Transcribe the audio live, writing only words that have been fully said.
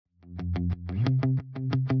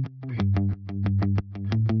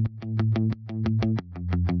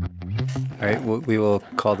All right, we will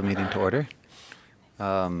call the meeting to order.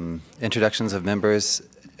 Introductions of members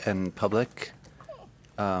and public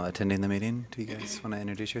attending the meeting. Do you guys want to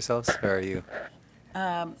introduce yourselves, or are you?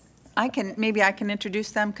 Maybe I can introduce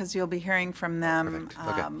them because you'll be hearing from them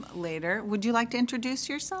Perfect. Okay. later. Would you like to introduce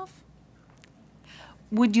yourself?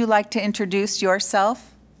 Would you like to introduce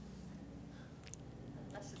yourself?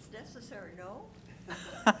 Unless it's necessary, no?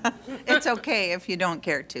 It's okay if you don't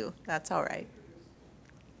care to. That's all right.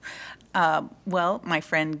 Well, my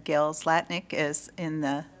friend Gil Zlatnik is in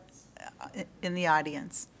the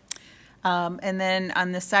audience. And then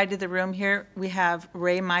on the side of the room here, we have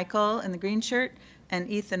Ray Michael in the green shirt and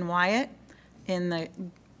Ethan Wyatt in the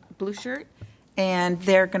blue shirt. And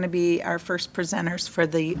they're going to be our first presenters for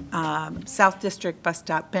the South District Bus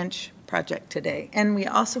Stop Bench project today. And we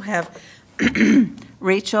also have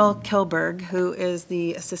Rachel Kilberg, who is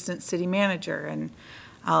the Assistant City Manager. And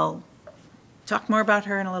I'll talk more about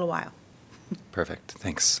her in a little while. Perfect.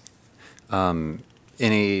 Thanks. I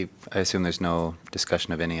assume there's no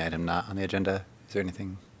discussion of any item not on the agenda. Is there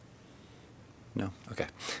anything? No? Okay.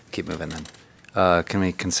 Keep moving then. Can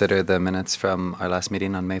we consider the minutes from our last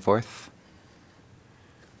meeting on May 4th?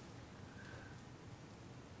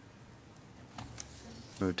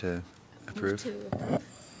 Move to approve?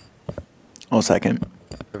 I'll second.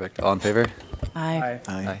 Perfect. All in favor? Aye.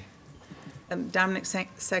 Aye. Dominic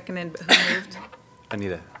seconded, but who moved?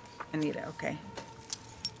 Anita. Anita, okay.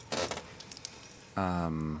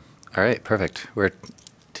 All right, perfect. We're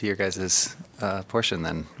to your guys' portion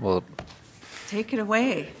then. We'll Take it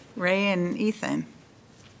away, Ray and Ethan.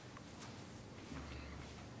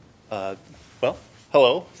 Well,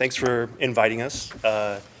 hello. Thanks for inviting us.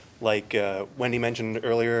 Like Wendy mentioned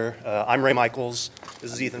earlier, I'm Ray Michaels.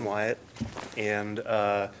 This is Ethan Wyatt. And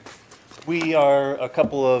we are a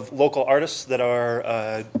couple of local artists that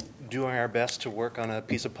are doing our best to work on a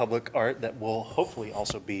piece of public art that will hopefully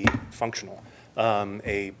also be functional.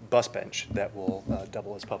 A bus bench that will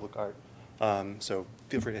double as public art. So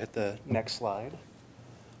feel free to hit the next slide.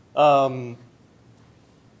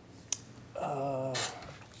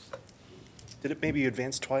 Did it maybe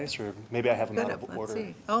advance twice, or maybe I have them out of order? Let's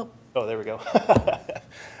see. Oh, Oh, there we go.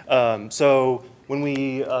 So when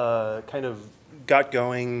we kind of got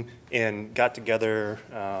going and got together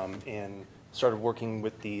and started working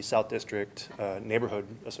with the South District Neighborhood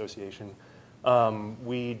Association,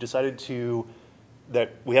 we decided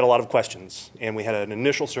that we had a lot of questions, and we had an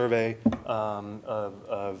initial survey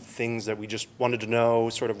of things that we just wanted to know,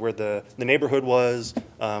 sort of where the neighborhood was,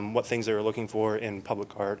 what things they were looking for in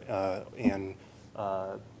public art, and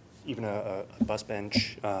even a bus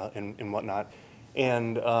bench and whatnot.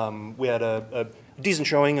 And we had a decent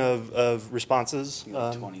showing of responses.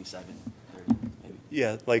 27, 30, maybe.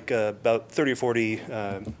 Yeah, like about 30 or 40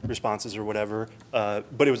 responses or whatever.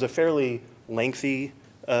 But it was a fairly lengthy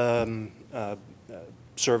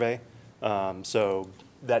survey, so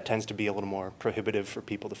that tends to be a little more prohibitive for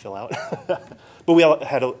people to fill out. But we all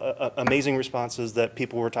had amazing responses that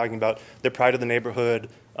people were talking about their pride of the neighborhood,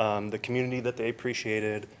 the community that they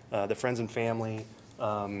appreciated, the friends and family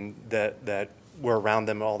that were around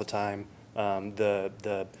them all the time,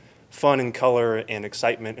 the fun and color and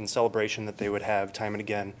excitement and celebration that they would have time and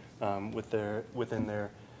again within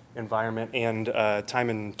their environment. And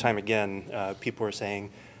time and time again, people were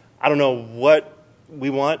saying, I don't know what we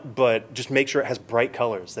want, but just make sure it has bright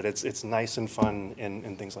colors, that it's nice and fun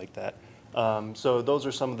and things like that. So those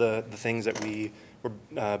are some of the things that we were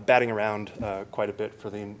batting around quite a bit for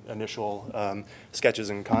the initial sketches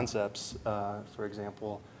and concepts, for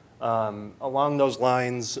example. Along those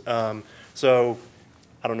lines, so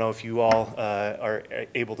I don't know if you all are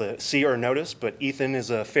able to see or notice, but Ethan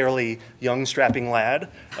is a fairly young, strapping lad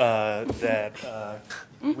that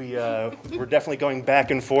we're definitely going back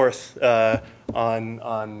and forth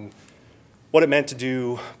on what it meant to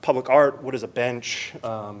do public art, what is a bench,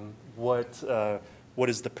 what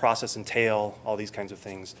does the process entail, all these kinds of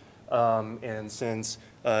things. And since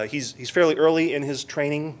he's fairly early in his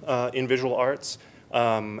training in visual arts,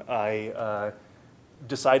 I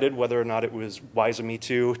decided whether or not it was wise of me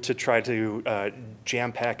to try to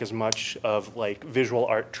jam pack as much of like visual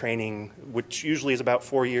art training, which usually is about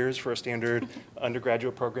 4 years for a standard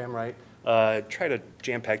undergraduate program, right? Try to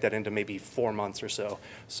jam pack that into maybe 4 months or so.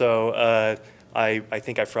 So I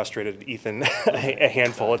think I frustrated Ethan a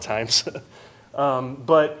handful of times.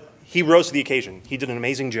 But he rose to the occasion. He did an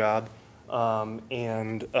amazing job.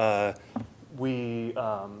 And I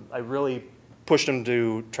really pushed him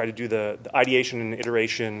to try to do the ideation and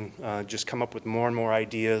iteration, just come up with more and more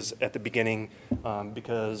ideas at the beginning,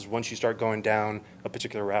 because once you start going down a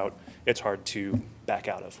particular route, it's hard to back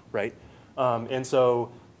out of, right? And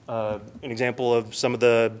so an example of some of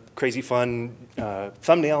the crazy fun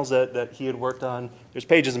thumbnails that he had worked on. There's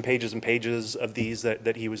pages and pages and pages of these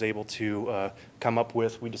that he was able to come up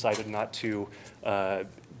with. We decided not to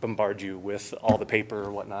bombard you with all the paper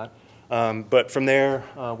or whatnot. But from there,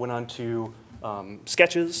 went on to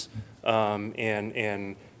sketches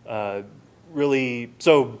and really,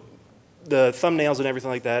 so the thumbnails and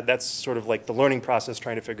everything like that, that's sort of like the learning process,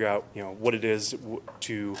 trying to figure out, what it is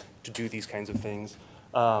to do these kinds of things.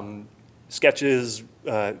 Sketches,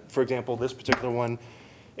 for example, this particular one,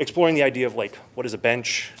 exploring the idea of like, what is a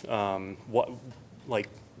bench?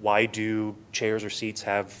 Why do chairs or seats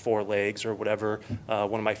have 4 legs or whatever?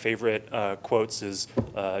 One of my favorite quotes is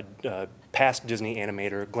past Disney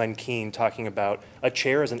animator Glenn Keane talking about a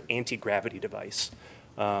chair as an anti-gravity device.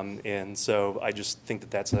 And so I just think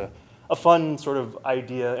that that's a fun sort of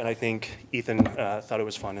idea, and I think Ethan thought it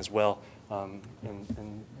was fun as well, and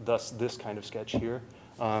thus this kind of sketch here.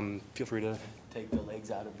 Feel free to Take the legs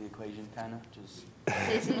out of the equation, kind of. Just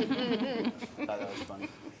thought that was funny.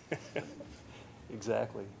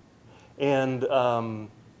 Exactly. And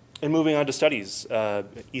moving on to studies,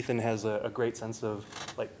 Ethan has a great sense of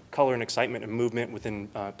like color and excitement and movement within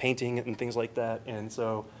painting and things like that. And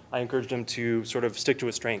so I encouraged him to sort of stick to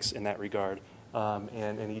his strengths in that regard.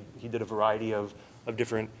 And he did a variety of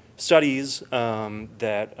different studies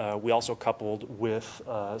that we also coupled with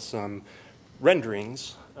some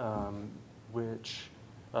renderings, which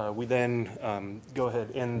we then go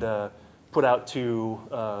ahead and put out to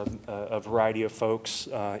a variety of folks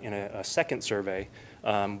in a second survey,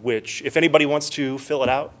 which if anybody wants to fill it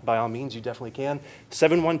out, by all means, you definitely can.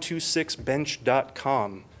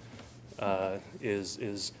 7126bench.com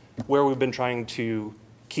is where we've been trying to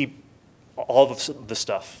keep all of the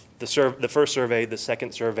stuff. The first survey, the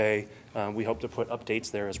second survey, we hope to put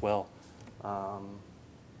updates there as well.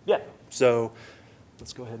 Yeah, so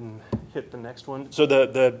let's go ahead and hit the next one. So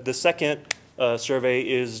the second survey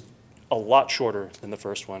is a lot shorter than the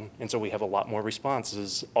first one, and so we have a lot more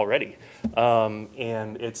responses already.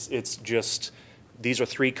 And it's just, these are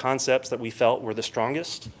 3 concepts that we felt were the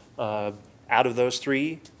strongest. Out of those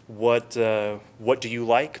 3, what do you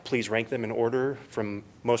like? Please rank them in order from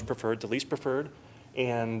most preferred to least preferred.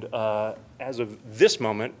 And as of this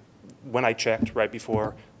moment, when I checked right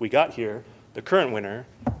before we got here, the current winner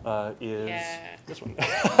is this one.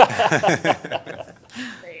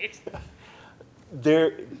 Great.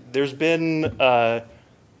 There's been a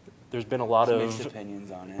lot Some of mixed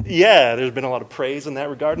opinions on it. Yeah, there's been a lot of praise in that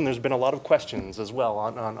regard, and there's been a lot of questions as well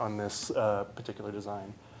on this particular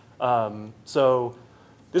design. So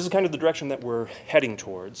this is kind of the direction that we're heading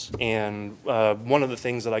towards, and one of the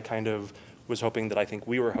things that I kind of was hoping, that I think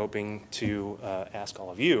we were hoping to ask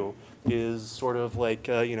all of you, is sort of like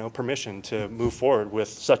permission to move forward with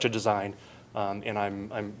such a design.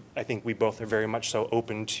 And I think we both are very much so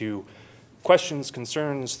open to questions,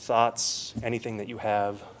 concerns, thoughts, anything that you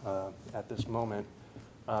have at this moment.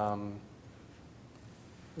 Yeah,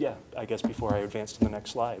 I guess before I advance to the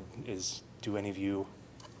next slide, do any of you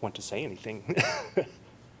want to say anything?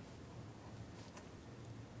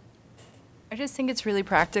 I just think it's really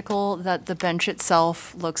practical that the bench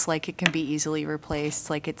itself looks like it can be easily replaced,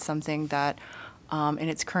 like it's something that, in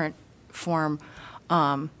its current form,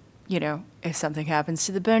 if something happens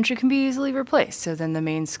to the bench, it can be easily replaced. So then the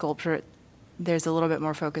main sculpture, there's a little bit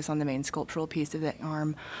more focus on the main sculptural piece of the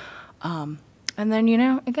arm. And then,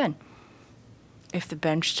 again, if the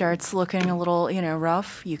bench starts looking a little,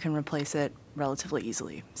 rough, you can replace it relatively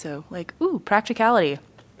easily. So practicality,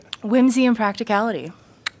 whimsy and practicality.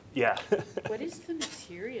 Yeah. What is the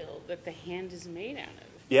material that the hand is made out of?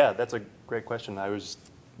 Yeah, that's a great question. I was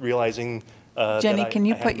realizing Jenny, that can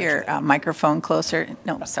you I had put your mentioned that. microphone closer?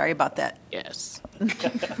 No, sorry about that. Yes.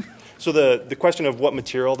 So the question of what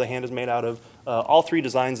material the hand is made out of, all 3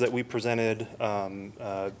 designs that we presented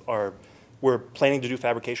we're planning to do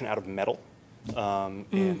fabrication out of metal.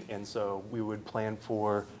 And so we would plan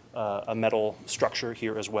for a metal structure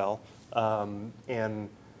here as well. And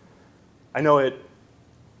I know it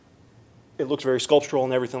looks very sculptural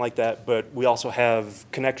and everything like that, but we also have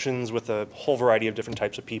connections with a whole variety of different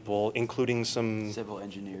types of people, including some Civil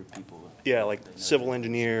engineer people. like civil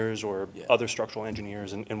engineers or Yeah. other structural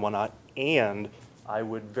engineers and whatnot. And I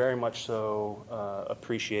would very much so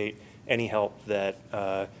appreciate any help that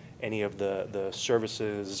any of the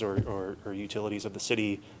services or utilities of the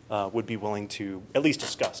city would be willing to at least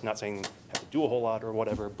discuss. Not saying have to do a whole lot or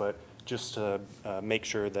whatever, but just to make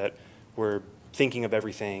sure that we're thinking of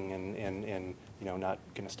everything and not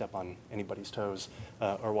going to step on anybody's toes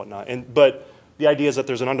or whatnot. But the idea is that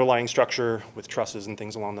there's an underlying structure with trusses and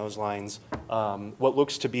things along those lines. What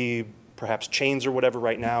looks to be perhaps chains or whatever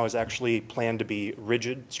right now is actually planned to be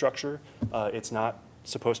rigid structure. It's not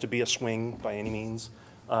supposed to be a swing by any means.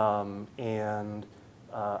 And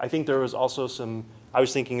I think there was also some, I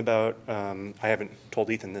was thinking about, I haven't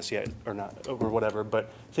told Ethan this yet or not, or whatever,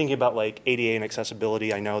 but thinking about like ADA and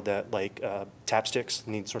accessibility, I know that like tap sticks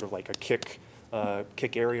need sort of like a kick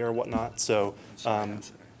area or whatnot. So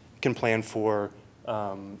can plan for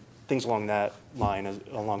things along that line,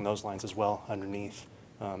 along those lines as well underneath,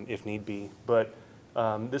 if need be. But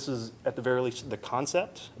this is at the very least the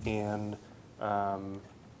concept, and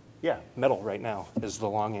yeah, metal right now is the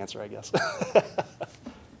long answer, I guess.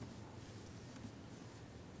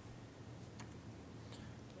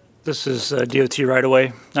 This is DOT right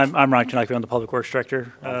away. I'm Ron Knockley, I'm the Public Works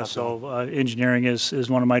Director, so engineering is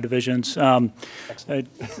one of my divisions.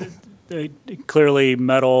 Clearly,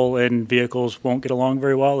 metal and vehicles won't get along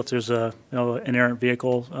very well if there's an inerrant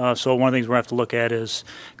vehicle. So one of the things we're going to have to look at is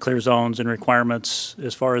clear zones and requirements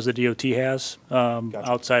as far as the DOT has,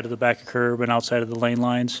 outside of the back of curb and outside of the lane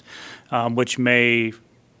lines, which may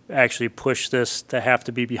actually push this to have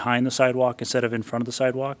to be behind the sidewalk instead of in front of the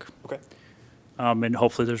sidewalk. Okay. And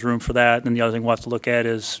hopefully there's room for that. And the other thing we'll have to look at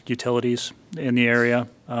is utilities in the area.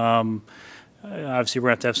 Obviously, we're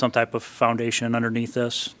going to have some type of foundation underneath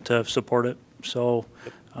this to support it. So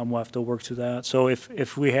we'll have to work through that. So if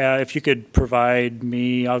you could provide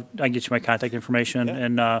me, I can get you my contact information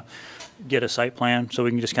and get a site plan so we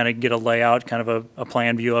can just kind of get a layout, kind of a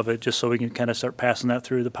plan view of it, just so we can kind of start passing that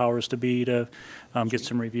through the powers to be to get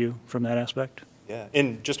some review from that aspect. Yeah,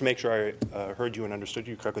 and just to make sure I heard you and understood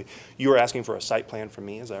you correctly, you were asking for a site plan from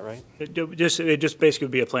me, is that right? It just basically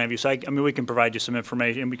would be a plan view. So I mean, we can provide you some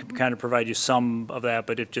information, and we can kind of provide you some of that,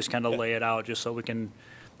 but just kind of lay it out just so we can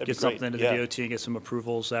get something into the DOT and get some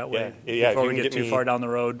approvals that way before we get too far down the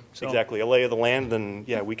road. So. Exactly, a lay of the land, and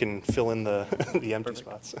yeah, we can fill in the the empty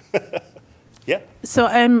spots. Yeah. So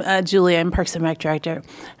I'm Julie, I'm Parks and Rec Director.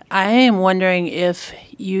 I am wondering if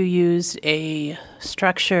you used a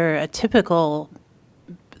structure, a typical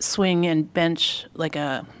swing and bench, like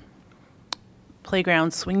a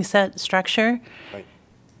playground swing set structure. Right.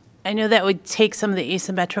 I know that would take some of the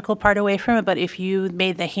asymmetrical part away from it, but if you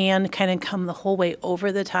made the hand kind of come the whole way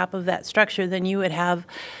over the top of that structure, then you would have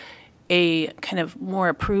a kind of more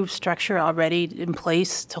approved structure already in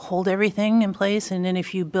place to hold everything in place. And then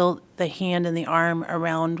if you built the hand and the arm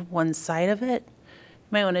around one side of it,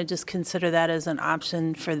 you might want to just consider that as an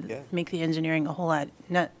option for make the engineering a whole lot,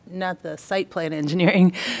 not the site plan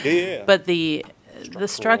engineering, but the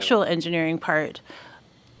structural engineering part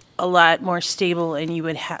a lot more stable, and you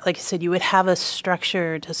would have, like I said, you would have a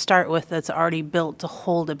structure to start with that's already built to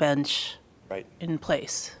hold a bench in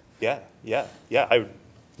place. Yeah. I would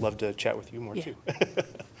love to chat with you more too.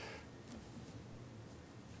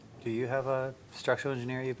 Do you have a structural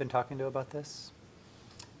engineer you've been talking to about this?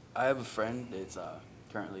 I have a friend that's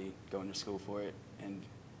currently going to school for it, and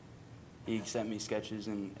he sent me sketches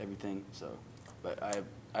and everything. So, but I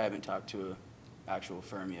haven't talked to an actual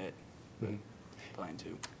firm yet. But plan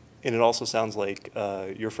to. And it also sounds like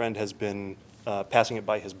your friend has been passing it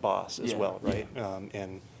by his boss as well, right? Yeah.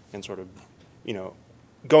 And sort of,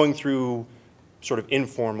 going through sort of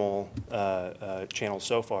informal channels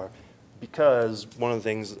so far, because one of the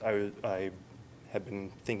things I have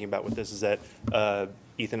been thinking about with this is that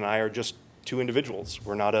Ethan and I are just two individuals.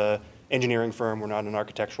 We're not an engineering firm. We're not an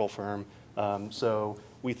architectural firm. So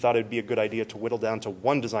we thought it'd be a good idea to whittle down to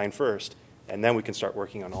one design first, and then we can start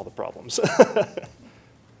working on all the problems.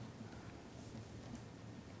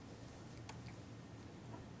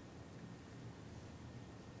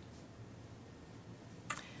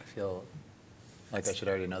 I feel like I should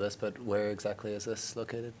already know this, but where exactly is this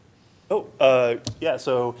located? Yeah,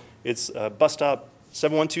 so it's bus stop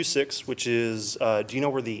 7126, which is, do you know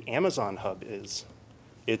where the Amazon hub is?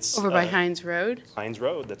 It's Over by Hines Road? Hines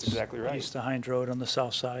Road, that's exactly right. East of Hines Road on the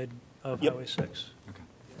south side of Highway 6.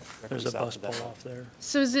 There's a bus pull off there.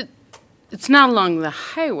 So it's not along the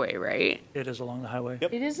highway, right? It is along the highway.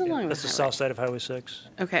 Yep. It is along the That's the highway. south side of Highway 6.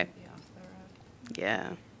 Okay.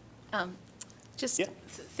 Yeah. Just Yeah.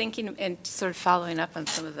 thinking and sort of following up on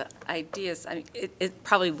some of the ideas, I mean, it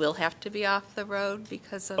probably will have to be off the road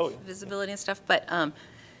because of visibility and stuff, but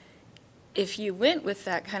if you went with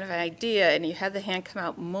that kind of idea and you had the hand come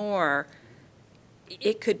out more,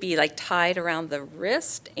 it could be like tied around the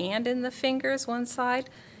wrist and in the fingers one side,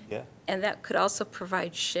 Yeah, and that could also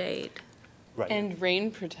provide shade. right. And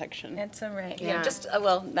rain protection. And some rain, Yeah. just,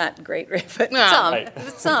 well, not great rain, but No. some, Right.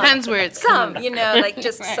 some. Depends where it's Some, coming. like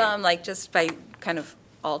just Right. some, like just by kind of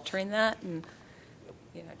altering that and,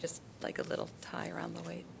 just like a little tie around the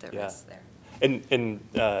way the Yeah. wrist there. And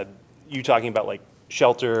you talking about like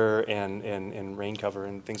shelter and rain cover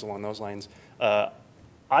and things along those lines.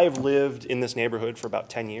 I've lived in this neighborhood for about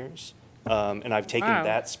 10 years, and I've taken Wow.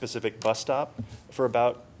 that specific bus stop for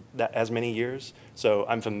about as many years, so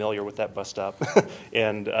I'm familiar with that bus stop.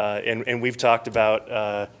 And we've talked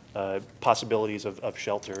about possibilities of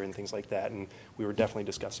shelter and things like that, and we were definitely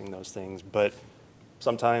discussing those things, but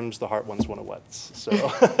sometimes the heart wants one of wets, so.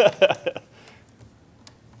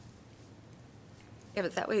 Yeah,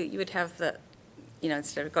 but that way you would have the,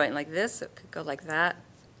 instead of going like this, it could go like that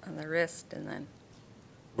on the wrist and then.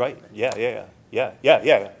 Right, yeah,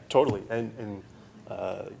 totally, and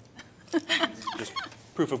just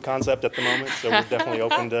proof of concept at the moment, so we're definitely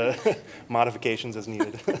open to modifications as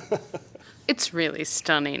needed. It's really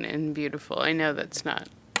stunning and beautiful. I know that's not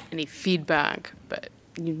any feedback, but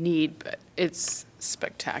it's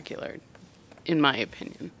spectacular, in my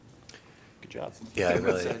opinion. Good job. Yeah, I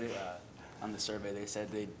Someone really, said it, on the survey, they said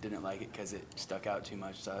they didn't like it because it stuck out too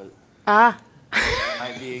much, so Ah, it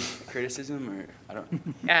might be criticism, or, I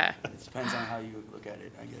don't, yeah. it depends on how you look at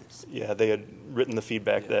it, I guess. Yeah, they had written the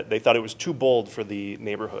feedback that they thought it was too bold for the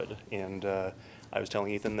neighborhood, and I was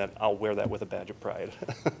telling Ethan that I'll wear that with a badge of pride.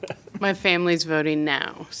 My family's voting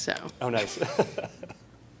now, so. Oh, nice.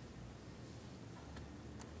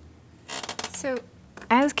 So,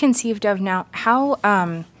 as conceived of now, how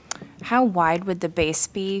wide would the base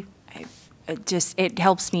be? It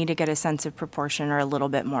helps me to get a sense of proportion, or a little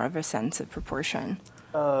bit more of a sense of proportion.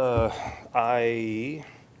 I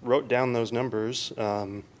wrote down those numbers.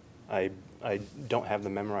 I don't have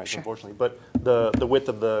them memorized, Sure. unfortunately, but the width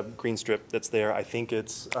of the green strip that's there, I think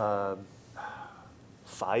it's 5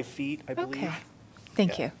 feet, I believe. Okay,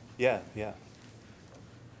 thank you. Yeah.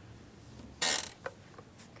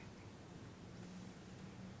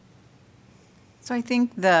 So I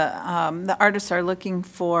think the artists are looking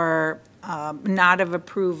for nod of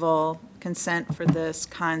approval, consent for this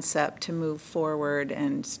concept to move forward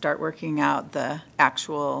and start working out the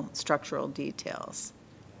actual structural details.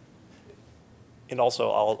 And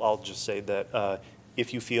also, I'll just say that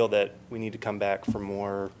if you feel that we need to come back for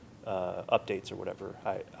more updates or whatever,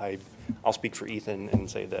 I'll speak for Ethan and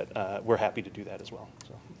say that we're happy to do that as well.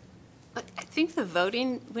 So. But I think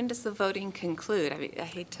when does the voting conclude? I mean, I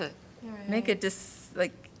hate to make it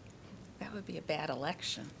that would be a bad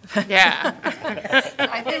election. Yeah.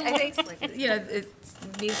 I think,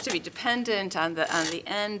 it needs to be dependent on the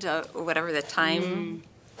end or whatever the time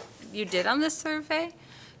you did on this survey,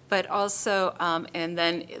 but also, and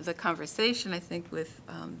then the conversation, I think, with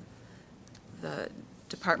the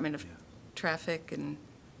Department of Traffic and,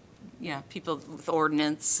 people with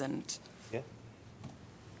ordinance and. Yeah.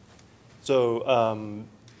 So,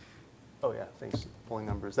 thanks, polling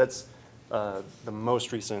numbers. That's the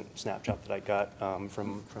most recent snapshot that I got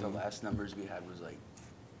from. The last numbers we had was like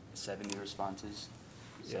 70 responses,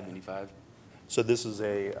 Yeah. 75. So this is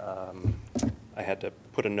I had to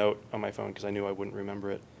put a note on my phone because I knew I wouldn't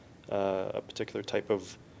remember it, a particular type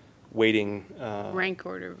of weighting. Rank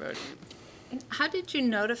order voting. And how did you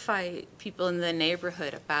notify people in the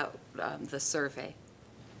neighborhood about the survey?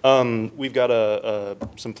 We've got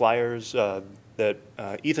some flyers that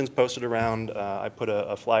Ethan's posted around. I put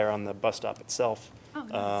a flyer on the bus stop itself.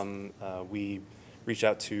 Oh, nice. We reached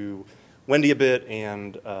out to Wendy a bit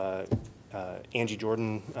and Angie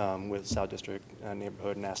Jordan with South District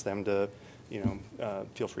neighborhood and asked them to,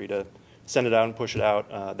 feel free to send it out and push it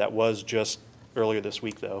out. That was just earlier this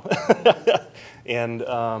week, though. And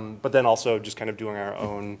but then also just kind of doing our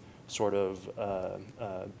own sort of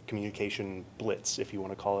communication blitz, if you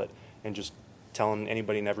want to call it, and just telling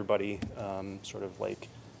anybody and everybody, sort of like,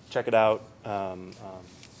 check it out,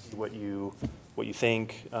 what you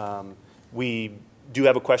think. We do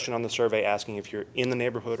have a question on the survey asking if you're in the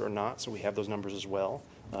neighborhood or not, so we have those numbers as well,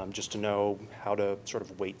 just to know how to sort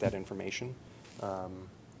of weight that information. But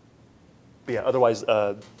yeah, otherwise,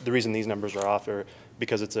 the reason these numbers are off are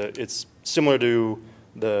because it's similar to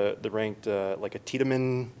the ranked, like a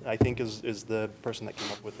Tiedemann, I think is the person that came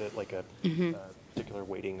up with it, like a particular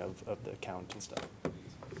weighting of the count and stuff.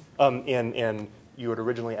 And you had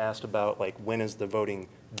originally asked about like when is the voting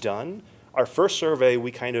done? Our first survey, we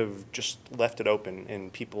kind of just left it open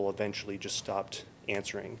and people eventually just stopped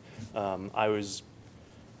answering. I was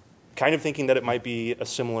kind of thinking that it might be a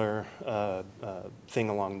similar thing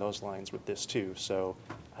along those lines with this too. So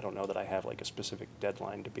I don't know that I have like a specific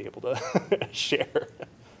deadline to be able to share.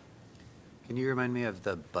 can you remind me of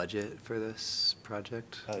the budget for this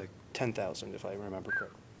project? 10,000 if I remember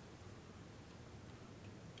correctly.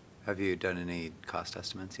 Have you done any cost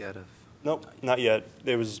estimates yet of? Nope, not yet.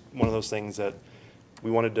 It was one of those things that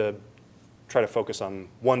we wanted to try to focus on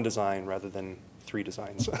one design rather than 3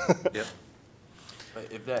 designs. Yep.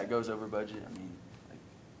 But if that goes over budget, I mean, like,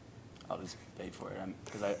 I'll just pay for it,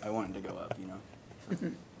 because I want it to go up, you know?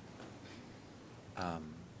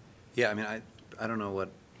 Yeah, I mean, I don't know what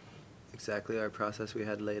exactly our process we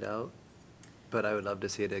had laid out, but I would love to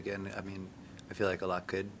see it again. I mean, I feel like a lot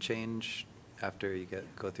could change after you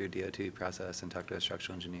go through DOT process and talk to a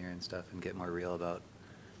structural engineer and stuff and get more real about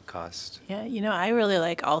cost. Yeah, I really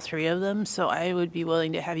like all three of them, so I would be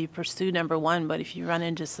willing to have you pursue number one, but if you run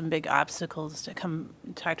into some big obstacles, to come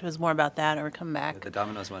talk to us more about that or come back. The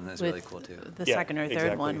Domino's one is really cool too. The Yeah, second or third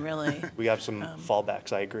exactly. one, really. We have some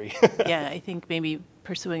fallbacks, I agree. Yeah, I think maybe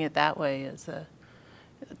pursuing it that way is the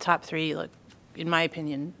top three look, in my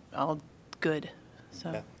opinion, all good,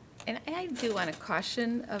 so. Yeah. And I do want to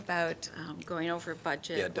caution about going over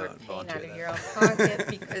budget Yeah, or don't paying volunteer out of that. your own pocket,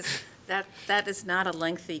 because that is not a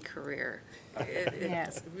lengthy career. Yeah.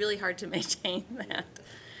 It's really hard to maintain that.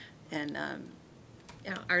 And,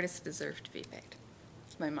 artists deserve to be paid.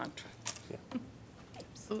 It's my mantra.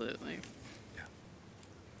 Absolutely.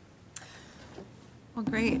 Well,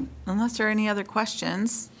 great. Unless there are any other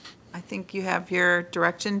questions, I think you have your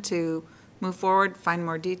direction to move forward, find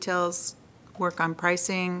more details, work on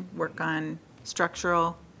pricing, work on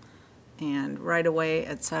structural and right-of-way,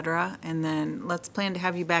 et cetera. And then let's plan to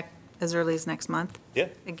have you back as early as next month. Yeah,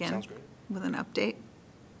 Again, sounds great. with an update.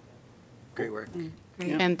 Great work. Great.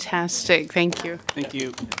 Fantastic. Thank you. Thank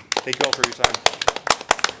you. Thank you all for your time.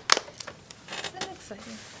 Isn't that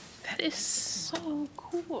exciting? That is so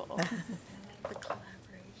cool. The collaboration.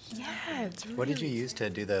 Yeah, it's What did you use to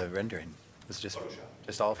do the rendering? Was it just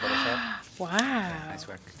all Photoshop? Wow. Nice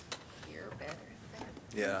work. You're better at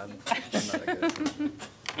that. Yeah, I'm not that good.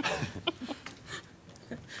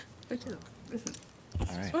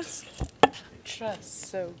 All right. What's just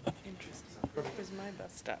so interesting. It was my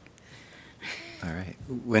best step. All right.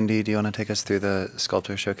 Wendy, do you want to take us through the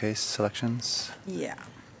sculptor showcase selections? Yeah,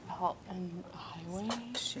 Halt and highway.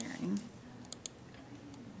 sharing.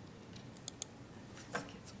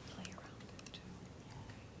 Kids will play around it, too.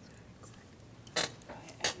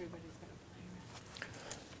 Everybody's gonna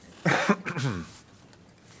play around.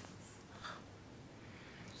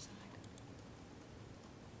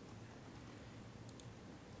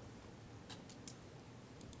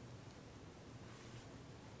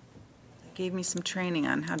 Gave me some training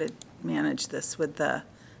on how to manage this with the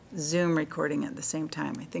Zoom recording at the same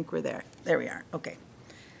time. I think we're there. There we are, okay.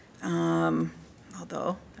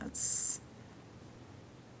 Although, that's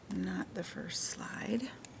not the first slide.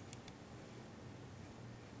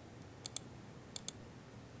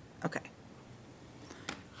 Okay.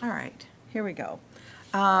 All right, here we go.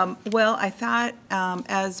 Well, I thought,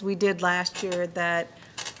 as we did last year, that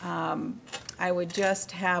I would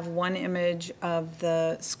just have one image of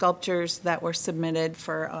the sculptures that were submitted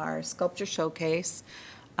for our sculpture showcase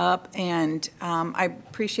up. And I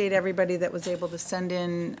appreciate everybody that was able to send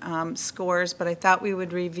in scores, but I thought we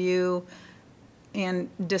would review and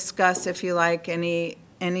discuss, if you like, any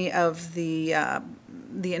of the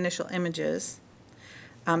initial images.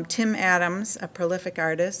 Tim Adams, a prolific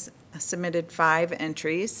artist, submitted 5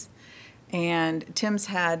 entries. And Tim's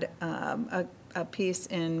had a piece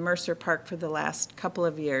in Mercer Park for the last couple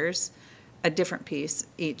of years, a different piece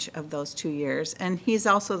each of those 2 years. And he's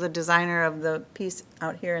also the designer of the piece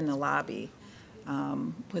out here in the lobby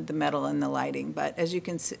with the metal and the lighting. But as you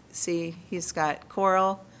can see, he's got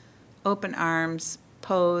coral, open arms,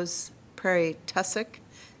 pose, prairie tussock,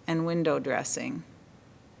 and window dressing,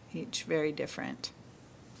 each very different.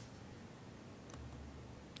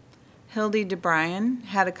 Hildy DeBryan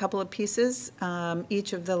had a couple of pieces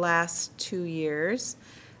each of the last 2 years.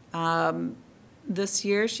 This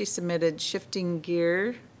year, she submitted Shifting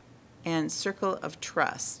Gear and Circle of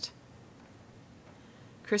Trust.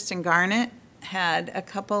 Kristen Garnett had a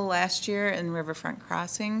couple last year in Riverfront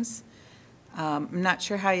Crossings. I'm not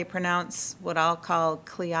sure how you pronounce what I'll call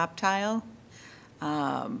Cleoptile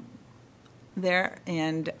there,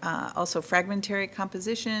 and also Fragmentary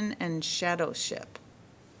Composition and Shadow Ship.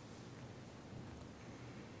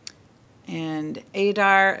 And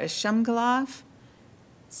Adar Shumgalov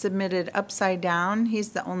submitted Upside Down. He's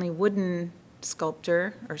the only wooden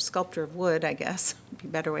sculptor, or sculptor of wood, I guess, would be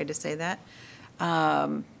a better way to say that,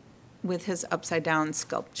 with his Upside Down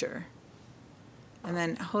sculpture. And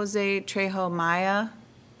then Jose Trejo Maya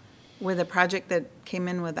with a project that came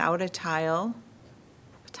in without a title,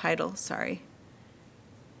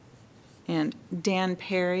 And Dan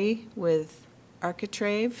Perry with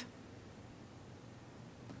Architrave.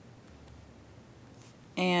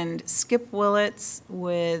 And Skip Willits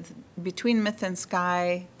with Between Myth and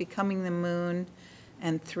Sky, Becoming the Moon,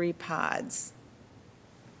 and 3 Pods.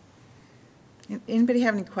 Anybody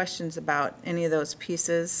have any questions about any of those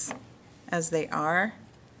pieces as they are?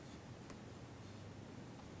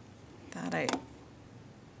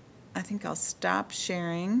 I think I'll stop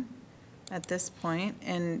sharing at this point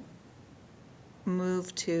and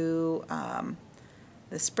move to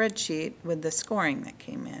the spreadsheet with the scoring that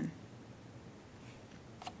came in.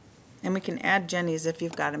 And we can add Jenny's if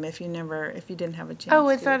you've got them, if you didn't have a chance Oh,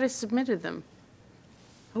 I to. thought I submitted them.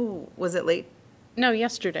 Oh, was it late? No,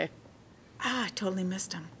 yesterday. Ah, I totally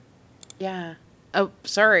missed them. Yeah. Oh,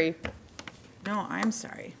 sorry. No, I'm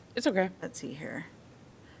sorry. It's okay. Let's see here.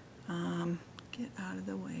 Get out of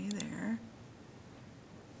the way there.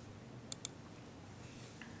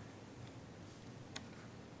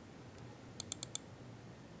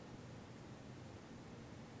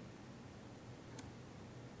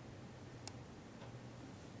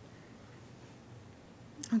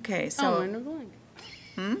 Okay, Oh, so, in a blank.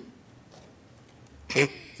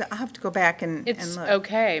 so I'll have to go back and It's look.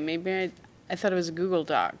 okay. Maybe I thought it was a Google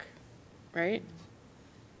Doc, right?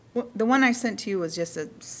 Well, the one I sent to you was just a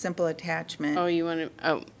simple attachment. Oh, you want to,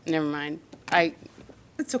 oh, never mind.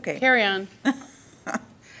 It's okay. Carry on.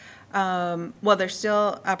 Well, there's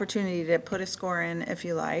still opportunity to put a score in if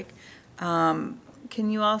you like. Can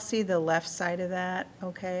you all see the left side of that,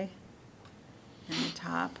 okay? And the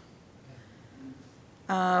top.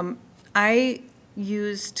 I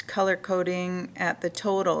used color coding at the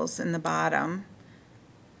totals in the bottom,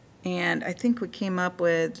 and I think we came up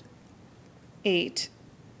with 8.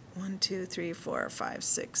 1, 2, 3, 4, 5,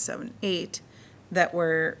 6, 7, 8 that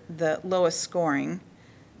were the lowest scoring.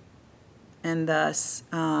 And thus,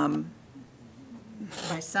 by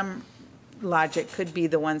some logic, could be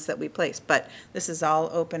the ones that we placed. But this is all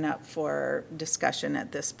open up for discussion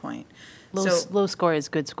at this point. So Low score is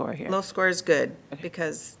good score here. low score is good,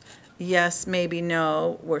 because yes, maybe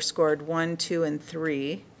no, were scored 1, 2, and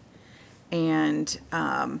 3. And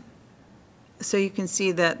so you can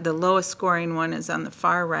see that the lowest scoring one is on the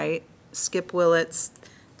far right. Skip Willett's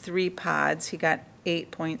 3 pods, he got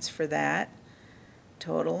 8 points for that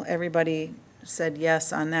total. Everybody said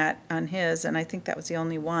yes on that, on his, and I think that was the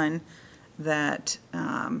only one that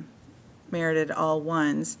merited all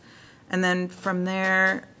ones. And then from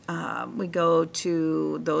there, we go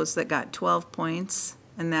to those that got 12 points,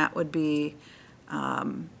 and that would be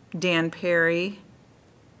Dan Perry.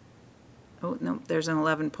 Oh, no, there's an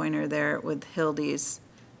 11-pointer there with Hildy's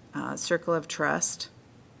Circle of Trust.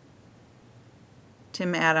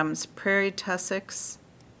 Tim Adams' Prairie Tussocks,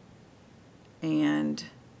 and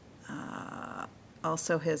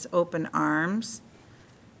also his Open Arms.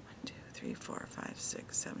 1, 2, 3, 4, 5,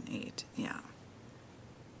 6, 7, 8, yeah.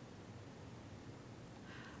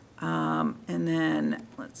 And then,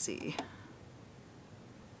 let's see.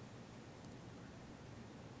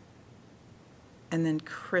 And then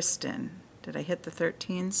Kristen. Did I hit the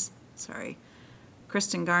 13s? Sorry.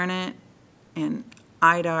 Kristen Garnett and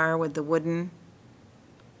Idar with the wooden.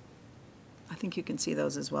 I think you can see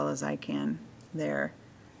those as well as I can there.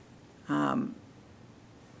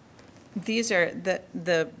 These are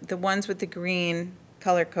the ones with the green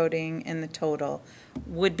color coding in the total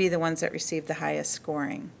would be the ones that receive the highest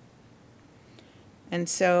scoring. And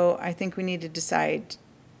so I think we need to decide,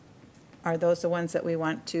 are those the ones that we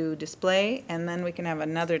want to display? And then we can have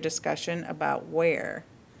another discussion about where.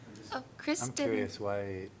 Oh, Kristen. I'm curious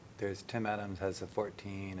why there's Tim Adams has a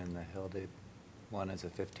 14 and the Hildy one is a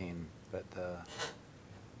 15, but the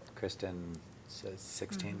Kristen says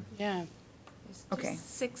 16. Yeah. Okay.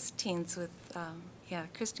 16s with, yeah,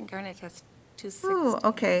 Kristen Garnett has 2 16s. Ooh,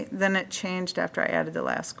 okay, then it changed after I added the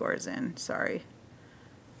last scores in, sorry.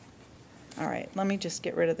 All right, let me just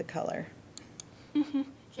get rid of the color.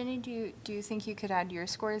 Jenny, do you think you could add your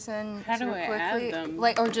scores in How do sort of I quickly? add them?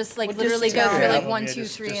 Like, or just like Well, literally just go tell through her. like 1, 2,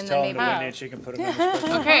 3, and then maybe. She can put them in the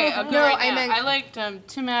spreadsheet. Okay, No, right I now. meant- I liked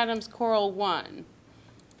Tim Adams Coral 1.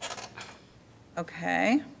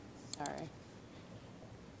 Okay, Sorry.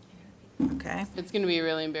 okay. It's going to be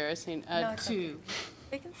really embarrassing. No, it's 2,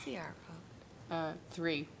 They can see our vote.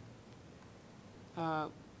 3,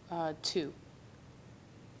 2,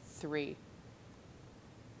 3,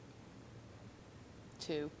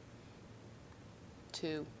 2,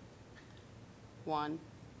 2, 1,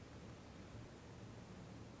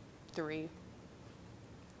 3,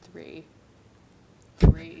 3,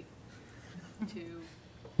 3, 2,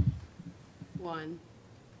 1,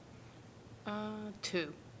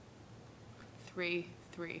 2, 3,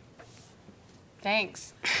 3.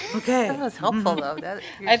 Thanks. Okay. That was helpful, though.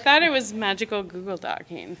 I thought it was magical Google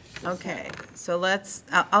Docking. Okay, so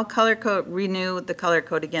I'll color code, renew the color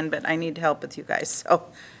code again, but I need help with you guys. So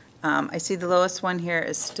I see the lowest one here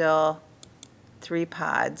is still 3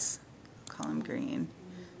 pods. I'll call him green.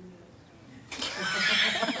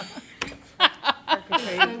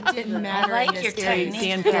 Didn't I like your technique.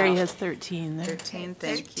 Dan Perry has 13 there. 13,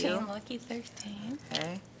 thank you. 13, lucky 13.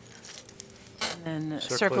 Okay. And then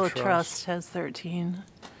Circle Circle of of Trust has 13.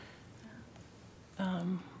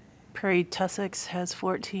 Prairie Tussocks has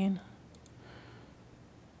 14.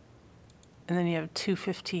 And then you have two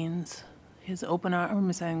 15s. His Open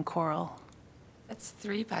Arms and Coral. That's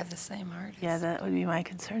 3 by the same artist. Yeah, that would be my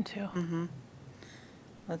concern too.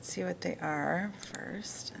 Let's see what they are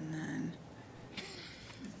first, and then,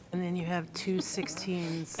 And then you have two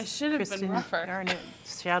 16s. I should have been Kristen rougher. Garnet,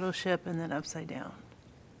 Shadow Ship, and then Upside Down.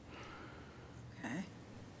 okay.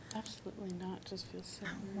 Absolutely not, just feels so.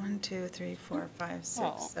 1, 2, 3, 4, 5, 6,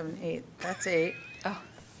 Oh. 7, 8. That's 8. Oh.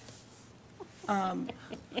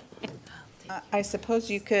 I suppose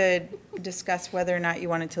you could discuss whether or not you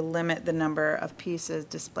wanted to limit the number of pieces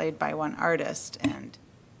displayed by one artist. And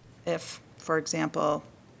if, for example,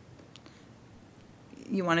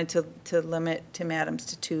 you wanted to limit Tim Adams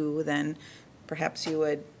to 2, then perhaps you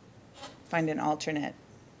would find an alternate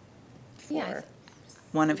Yeah, I for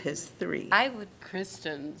one of his 3. I would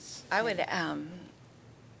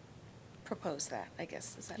propose that, I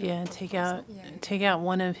guess. Is that a Yeah, proposal? take out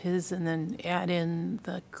one of his and then add in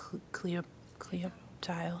the Cleoptile.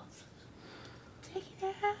 Take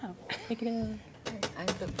it out. Take it out. I'm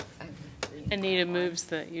the 3 and Anita that moves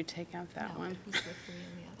that you take out that one. one. Who's the 3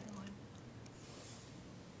 and the other one?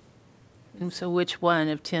 And so which one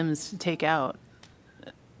of Tim's to take out?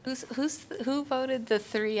 Who voted the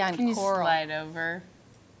 3 on Can you Coral? slide over?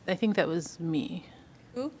 I think that was me.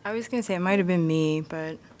 Who? I was gonna say it might have been me,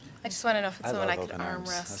 but I just want to know if it's I someone I love could open arm arms.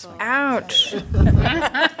 That's wrestle. my- ouch.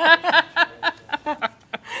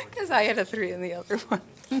 Because I had a 3 in the other one.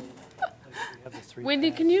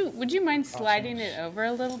 Wendy, would you mind sliding it over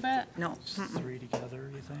a little bit? No. 3 together,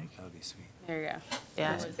 you think? That would be sweet. There you go.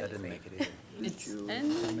 Yeah. That didn't make it either. It's,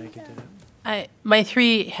 Make it, did it? My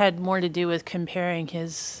 3 had more to do with comparing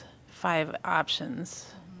his 5 options.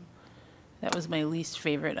 That was my least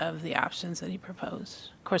favorite of the options that he proposed.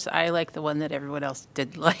 Of course, I like the one that everyone else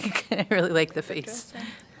did like. I really like the face.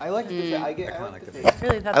 I like the I like Iconic the of face.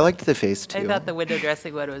 Really thought I liked the face too. I thought the window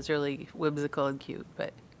dressing one was really whimsical and cute,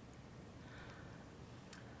 but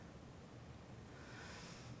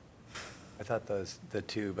I thought the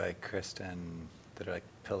 2 by Kristen that are like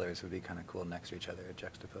pillars would be kind of cool next to each other,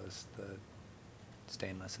 juxtapose the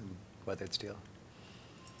stainless and weathered steel.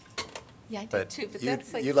 Yeah, I did But too, but you,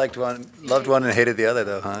 that's like. you loved one and hated the other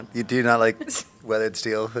though, huh? You do not like weathered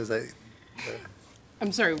steel? Was that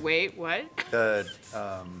I'm sorry, wait, what?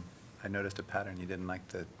 I noticed a pattern. You didn't like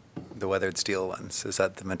the weathered steel ones. Is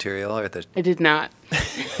that the material or the? I did not.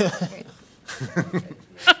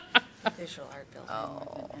 Visual art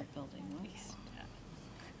building.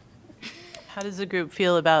 how does the group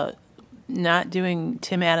feel about not doing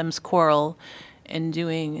Tim Adams Coral and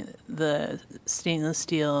doing the stainless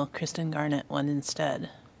steel Kristen Garnet one instead?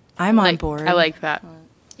 I'm on Like- board. I like that.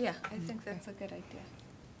 Yeah, I think that's a good idea.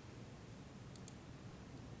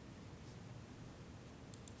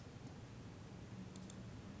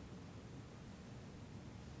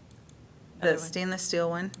 The stainless steel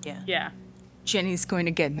one? Yeah. Yeah. Jenny's going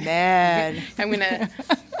to get mad. I'm gonna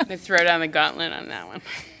throw down the gauntlet on that one.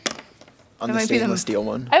 On That the might be the- stainless steel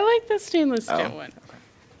one. I like the stainless steel Oh. one.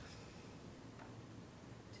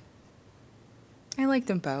 I liked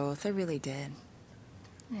them both. I really did.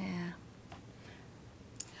 Yeah.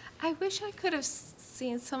 I wish I could have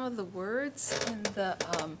seen some of the words in the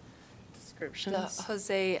Descriptions.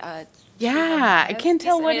 Jose. Yeah, I can't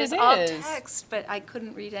tell what it's it all is. text, but I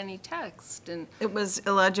couldn't read any text, and It was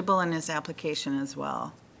illegible in his application as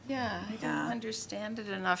well. yeah, I didn't Yeah. understand it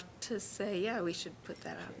enough to say, yeah, we should put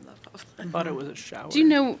that out in the public. Thought it was a shower. Do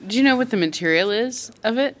you know what the material is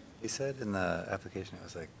of it? He said in the application it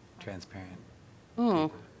was like transparent.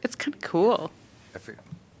 Oh, it's kind of cool. I for-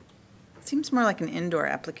 Seems more like an indoor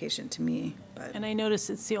application to me, but And I noticed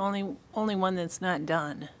it's the only one that's not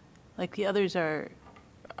done. Like the others are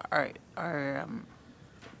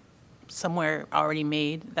somewhere already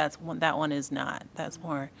made. That one is not. That's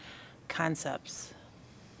more concepts.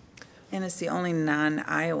 and it's the only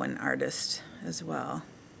non-Iowan artist as well.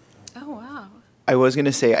 Oh, wow. I was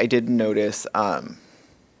gonna say I did notice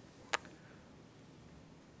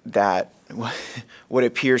that what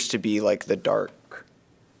appears to be like the dark.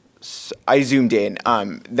 I zoomed in.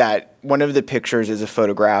 That one of the pictures is a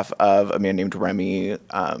photograph of a man named Remy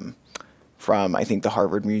from I think the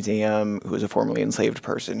Harvard Museum, who is a formerly enslaved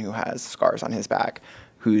person who has scars on his back,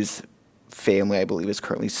 whose family I believe is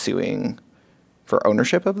currently suing for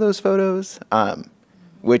ownership of those photos,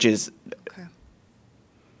 which is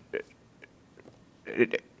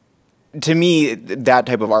to me, that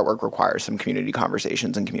type of artwork requires some community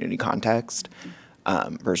conversations and community context,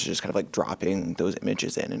 versus just kind of like dropping those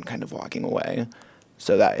images in and kind of walking away.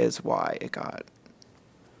 So that is why it got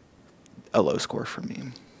a low score for me.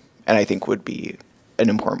 And I think would be an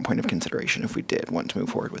important point of consideration if we did want to move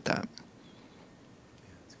forward with that.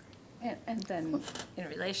 And then in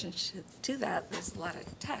relationship to that, there's a lot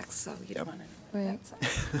of text, so you'd Yep. want to know Right. that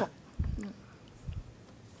side.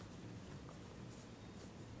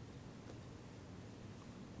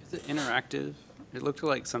 Is it interactive? It looked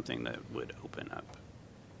like something that would open up.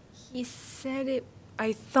 He said it,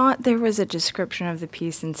 I thought there was a description of the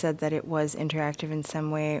piece and said that it was interactive in some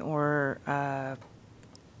way or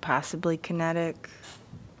possibly kinetic.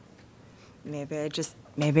 Maybe I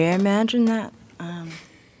imagined that.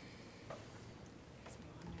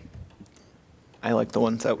 I like the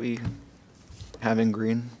ones that we have in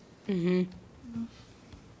green. Is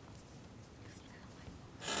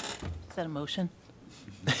that a motion?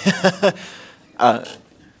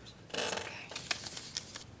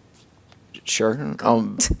 Sure.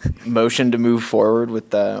 Motion to move forward with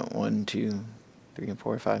the 1, 2, 3, and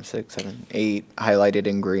 4, 5, 6, 7, 8 highlighted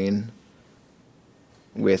in green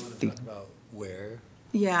with the. About where?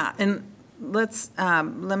 Yeah, and let's,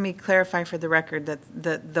 let me clarify for the record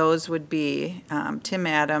that those would be Tim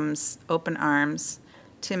Adams, Open Arms,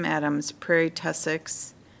 Tim Adams, Prairie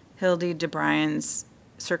Tussocks, Hildy DeBrien's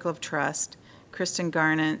Circle of Trust, Kristen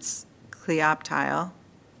Garnett's Cleoptile,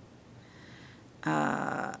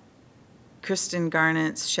 Kristen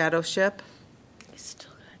Garnett's Shadow Ship, I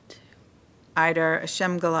still got to. Idar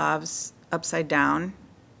Ashemgalov's Upside Down,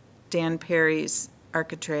 Dan Perry's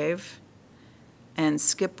Architrave, and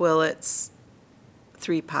Skip Willett's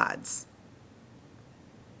Three Pods.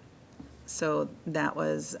 So that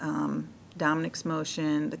was Dominic's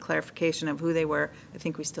motion, the clarification of who they were. I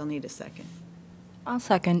think we still need a second. I'll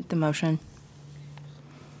second the motion.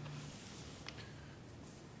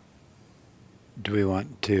 Do we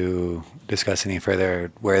want to discuss any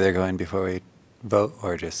further where they're going before we vote,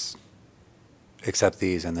 or just accept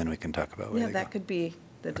these and then we can talk about where Yeah, they go? that could be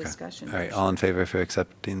the Okay. discussion. All right, all in favor for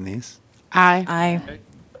accepting these? Aye. Aye.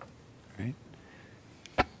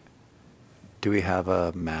 Right. Do we have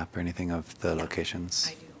a map or anything of the locations?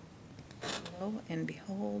 I do. Lo and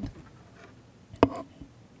behold.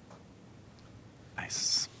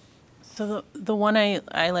 Nice. So the one I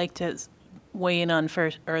like to weigh in on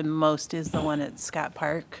first, or the most, is the one at Scott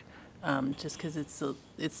Park, just because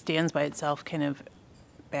it stands by itself kind of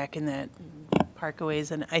back in that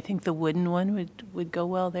parkaways, and I think the wooden one would go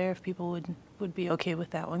well there if people would be okay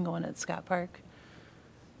with that one going at Scott Park.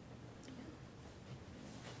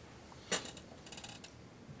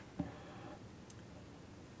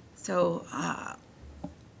 So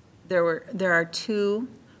there are two,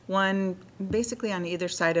 one basically on either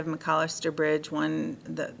side of McAllister Bridge. One,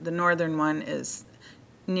 the northern one is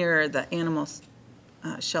near the animal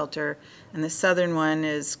shelter, and the southern one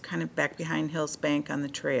is kind of back behind Hills Bank on the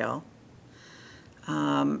trail.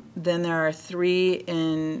 Then there are three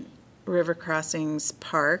in River Crossings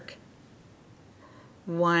Park,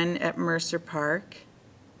 one at Mercer Park,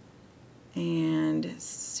 and it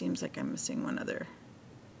seems like I'm missing one other.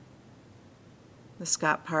 The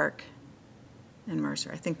Scott Park and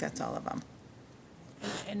Mercer. I think that's all of them.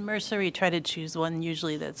 And Mercer, we try to choose one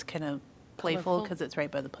usually that's kind of playful Colorful. because it's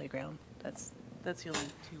right by the playground. That's the only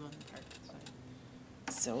two on the park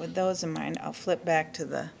side. So with those in mind, I'll flip back to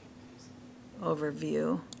the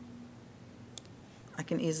overview. I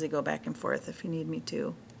can easily go back and forth if you need me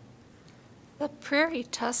to. The Prairie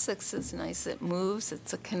Tussocks is nice. It moves.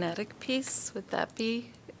 It's a kinetic piece. Would that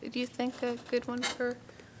be, do you think, a good one for?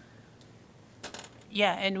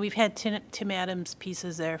 Yeah, and we've had Tim Adams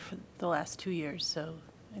pieces there for the last 2 years, so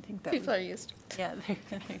I think that. People are used to. Yeah, they're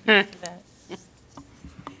used to that.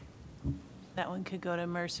 That one could go to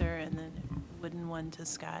Mercer and then wooden one to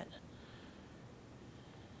Scott.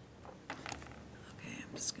 Okay,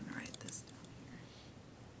 I'm just gonna write this down here.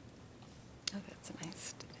 Oh, that's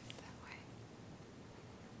nice to do it that way.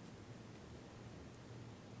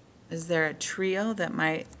 Is there a trio that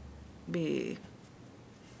might be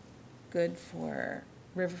good for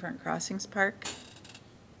Riverfront Crossings Park?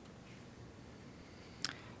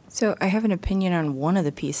 So I have an opinion on one of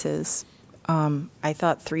the pieces. I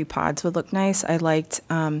thought Three Pods would look nice. I liked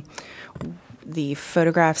the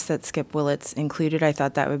photographs that Skip Willett's included. I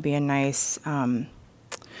thought that would be a nice.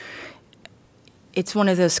 It's one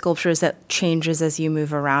of those sculptures that changes as you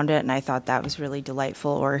move around it, and I thought that was really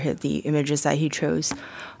delightful. Or the images that he chose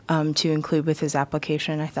to include with his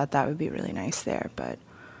application, I thought that would be really nice there. But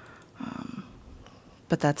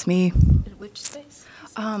that's me. In which space?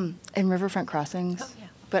 And Riverfront Crossings. Oh, yeah.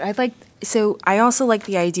 But I also like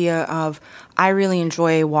the idea of, I really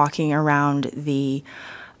enjoy walking around the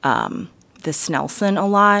Snelson a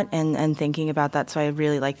lot and thinking about that. So I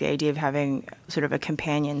really like the idea of having sort of a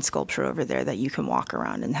companion sculpture over there that you can walk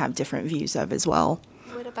around and have different views of as well.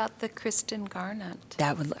 What about the Kristen Garnett?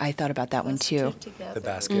 I thought about that one Those too. two together. The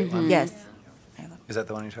basket one? Yes. Is that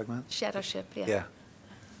the one you're talking about? Shadow Ship, yeah. Yeah.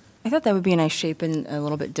 I thought that would be a nice shape and a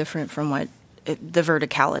little bit different from the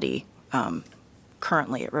verticality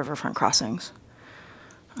currently at Riverfront Crossings.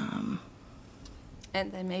 And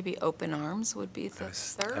then maybe Open Arms would be the I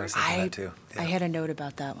third. was thinking that too. I Yeah. had a note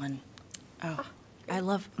about that one. Oh, I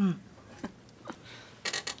love,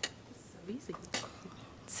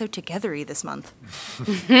 so togethery this month.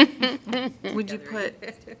 Would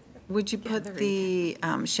you put the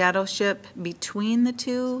Shadow Ship between the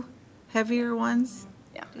two heavier ones?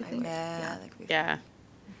 Yeah, Do you I think? would. Yeah. Yeah.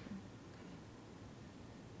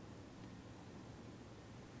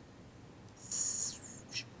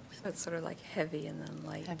 So it's sort of like heavy and then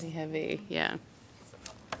light. Heavy, yeah.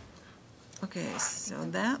 Okay, so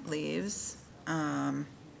that leaves Shadow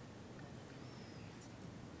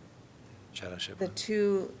Ship the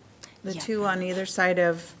one. two on either side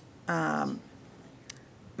of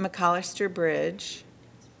McAllister Bridge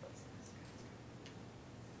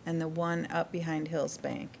and the one up behind Hills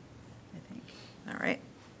Bank, I think. All right.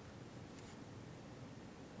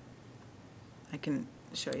 I can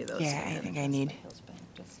show you those. Yeah, I think I need.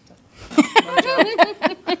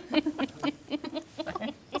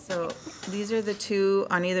 So these are the two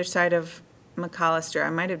on either side of McAllister. I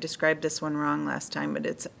might have described this one wrong last time, but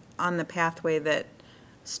it's on the pathway that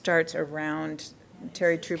starts around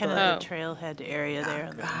Terry Trooper. Kind of the trailhead area there.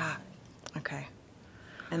 on the- Okay.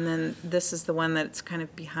 And then this is the one that's kind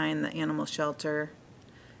of behind the animal shelter.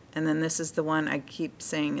 And then this is the one I keep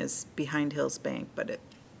saying is behind Hills Bank, but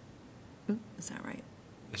is that right?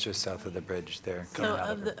 It's just south of the bridge there. So coming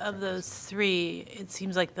out of those three, it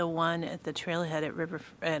seems like the one at the trailhead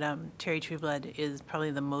at Terry Trueblood is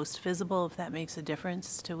probably the most visible, if that makes a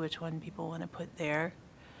difference to which one people want to put there.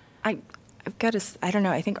 I've got I don't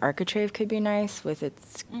know, I think Architrave could be nice with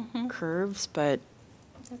its curves, but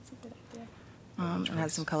That's a good idea. it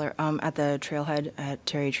has some color. At the trailhead at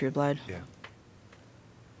Terry Trueblood. Yeah.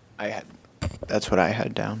 That's what I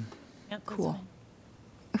had down. Yep, that's Cool. fine.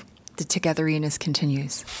 The togetheriness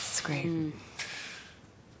continues. It's great.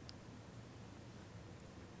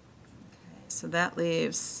 So that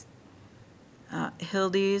leaves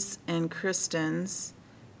Hildy's and Kristen's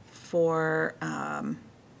for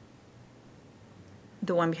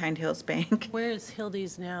the one behind Hills Bank. Where is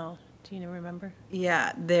Hildy's now? Do you remember?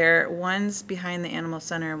 Yeah, one's behind the Animal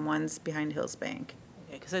Center and one's behind Hills Bank.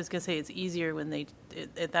 Because I was going to say, it's easier when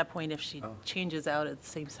at that point, if she changes out at the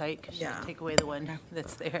same site, because she Yeah. can take away the one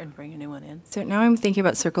that's there and bring a new one in. So now I'm thinking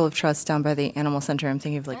about Circle of Trust down by the Animal Center. I'm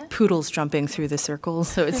thinking of like poodles jumping through the circles.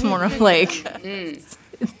 So it's more of like, it's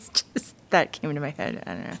just, that came into my head.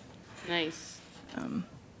 I don't know. Nice.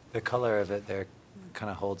 The color of it there kind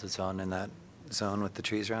of holds its own in that zone with the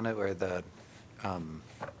trees around it where the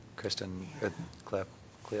Kristen,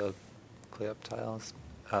 Cleoptiles,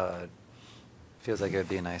 feels like it would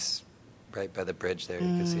be nice right by the bridge there. You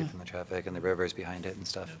can see from the traffic and the rivers behind it and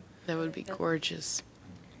stuff. That would be gorgeous.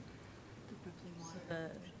 The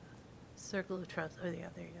Circle of Trust, oh, yeah,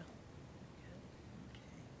 there you go.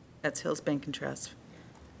 That's Hills Bank and Trust.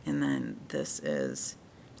 And then this is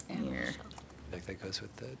Animal here. shelter. Like that goes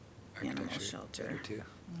with the Animal architecture shelter. better too.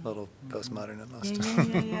 A little postmodern almost.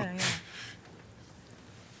 Yeah.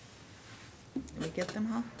 Did we get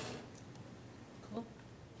them all?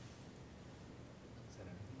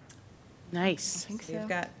 Nice. So you've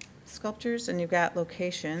got sculptures and you've got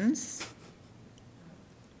locations.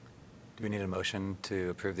 Do we need a motion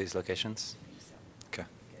to approve these locations? Okay.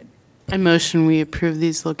 I motion we approve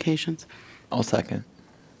these locations. I'll second.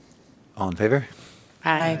 All in favor?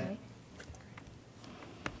 Aye.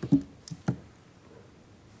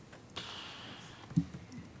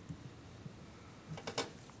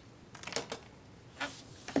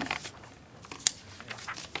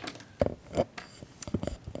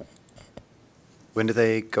 When do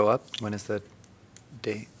they go up? When is the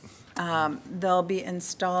date? They'll be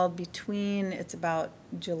installed between, it's about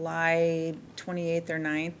July 28th or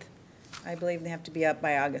 9th. I believe they have to be up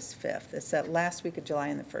by August 5th. It's that last week of July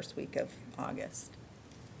and the first week of August.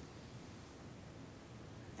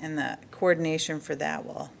 And the coordination for that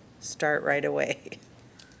will start right away.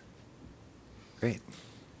 Great.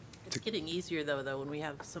 It's getting easier, though, when we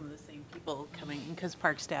have some of the same people coming, because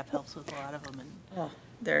park staff helps with a lot of them, and Oh,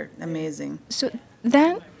 they're amazing. So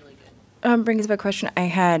that brings up a question I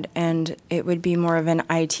had, and it would be more of an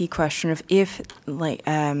IT question of if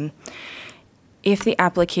the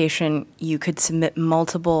application, you could submit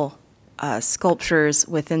multiple sculptures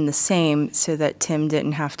within the same, so that Tim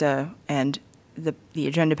didn't have to, and the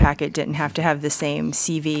agenda packet didn't have to have the same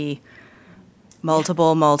CV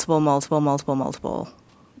multiple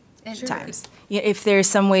times. Yeah, if there's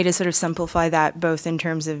some way to sort of simplify that, both in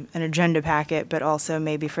terms of an agenda packet, but also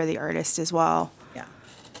maybe for the artist as well. Yeah,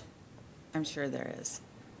 I'm sure there is.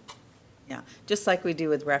 Yeah, just like we do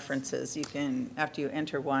with references, you can, after you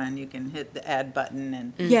enter one, you can hit the add button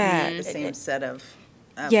and Yeah. the same set of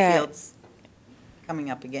Yeah. fields coming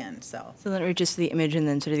up again, so. So then it would just the image and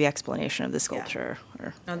then sort of the explanation of the sculpture.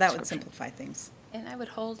 Or No, that would description. simplify things. And I would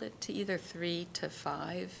hold it to either 3 to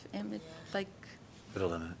 5 image, Put a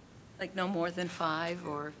limit. like no more than 5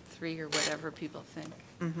 or 3 or whatever people think.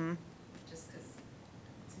 Mm-hmm. Just 'cause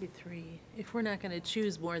It's be 3. If we're not going to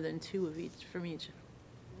choose more than 2 of each, from each.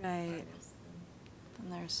 Right. Then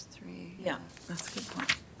there's 3. Yeah, that's a good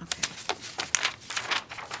point. Okay.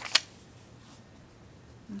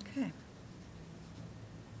 Okay.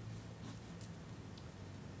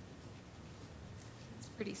 it's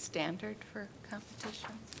pretty standard for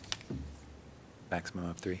competition. Maximum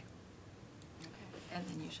of 3. And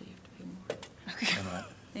then usually you have to pay more. And what?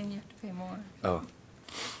 Then you have to pay more. Oh,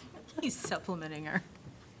 He's supplementing our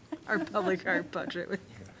public art budget with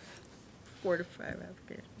 4 to 5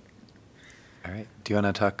 applications. all right. Do you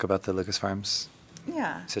want to talk about the Lucas Farms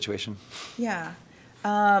Yeah. situation? Yeah.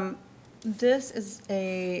 This is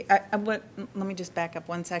let me just back up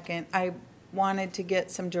 1 second. I wanted to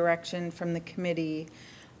get some direction from the committee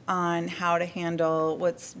on how to handle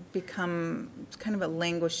what's become kind of a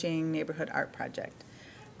languishing neighborhood art project.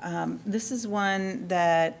 This is one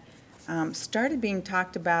that started being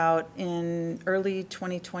talked about in early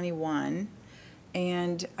 2021.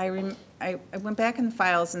 And I went back in the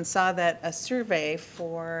files and saw that a survey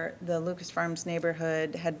for the Lucas Farms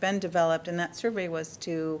neighborhood had been developed, and that survey was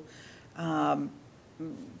to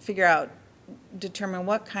determine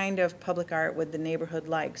what kind of public art would the neighborhood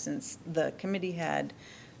like, since the committee had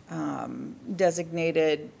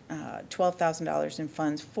designated $12,000 in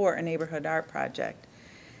funds for a neighborhood art project.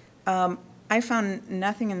 I found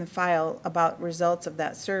nothing in the file about results of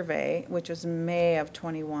that survey, which was May of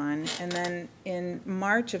 '21. And then in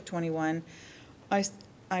March of '21, I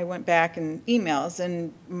went back in emails,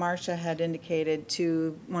 and Marcia had indicated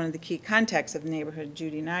to one of the key contacts of the neighborhood,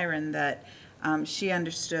 Judy Nyron, that she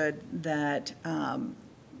understood that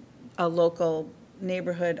a local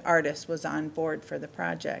neighborhood artist was on board for the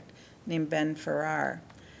project, named Ben Farrar.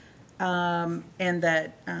 And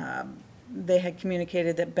that they had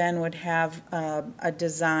communicated that Ben would have a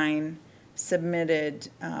design submitted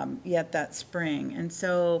yet that spring. And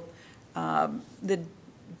so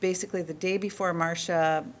basically the day before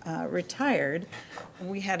Marcia retired,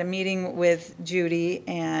 we had a meeting with Judy,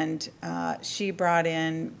 and she brought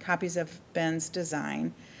in copies of Ben's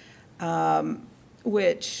design,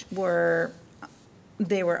 which were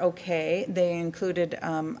okay. They included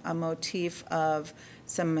a motif of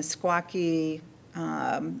some Meskwaki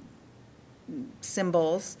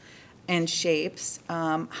symbols and shapes.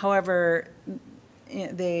 However,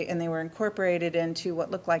 they were incorporated into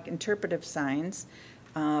what looked like interpretive signs.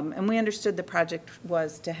 And we understood the project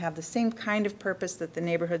was to have the same kind of purpose that the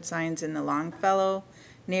neighborhood signs in the Longfellow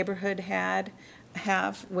neighborhood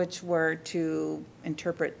have, which were to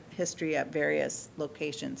interpret history at various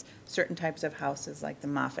locations, certain types of houses like the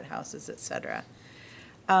Moffett houses, et cetera.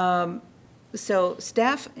 So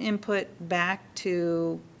staff input back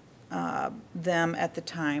to them at the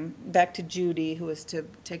time, back to Judy, who was to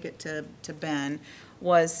take it to Ben,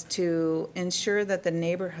 was to ensure that the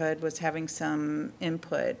neighborhood was having some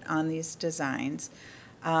input on these designs.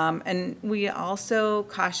 And we also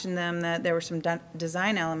cautioned them that there were some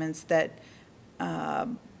design elements that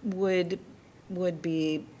would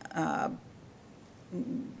be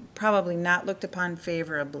probably not looked upon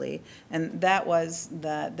favorably. And that was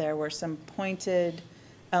that there were some pointed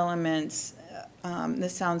elements.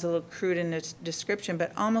 This sounds a little crude in its description,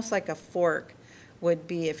 but almost like a fork would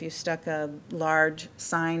be if you stuck a large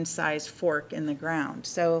sign-sized fork in the ground.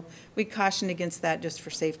 So we cautioned against that just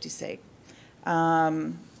for safety's sake.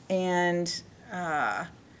 In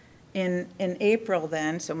April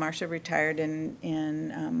then, so Marcia retired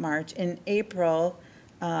in March. In April,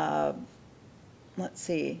 let's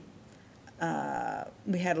see,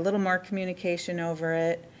 we had a little more communication over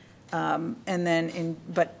it. And then,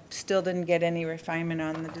 but still didn't get any refinement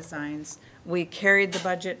on the designs. We carried the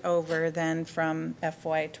budget over then from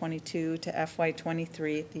FY '22 to FY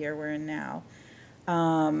 '23, the year we're in now.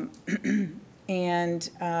 and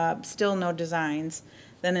still no designs.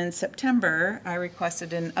 Then in September, I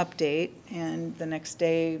requested an update, and the next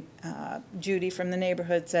day, Judy from the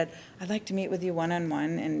neighborhood said, "I'd like to meet with you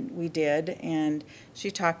one-on-one," and we did. And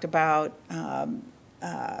she talked about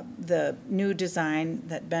the new design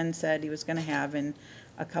that Ben said he was going to have in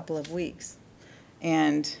a couple of weeks.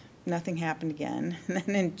 And nothing happened again. And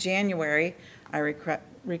then in January, I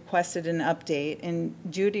requested an update, and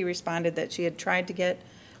Judy responded that she had tried to get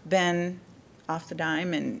Ben off the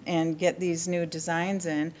dime and get these new designs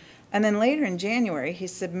in. And then later in January, he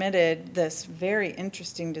submitted this very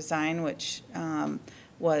interesting design, which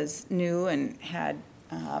was new and had,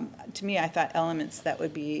 to me, I thought elements that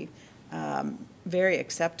would be very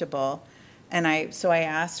acceptable. And so I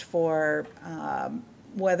asked for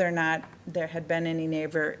whether or not there had been any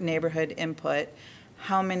neighborhood input,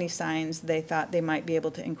 how many signs they thought they might be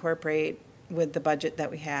able to incorporate with the budget that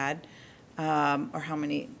we had, or how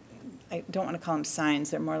many, I don't want to call them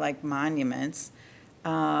signs, they're more like monuments,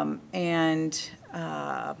 and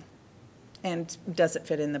does it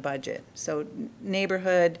fit in the budget? So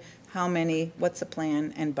neighborhood, how many, what's the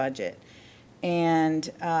plan, and budget? And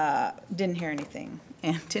didn't hear anything,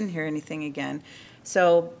 and didn't hear anything again.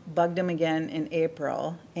 So bugged him again in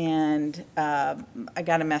April, and I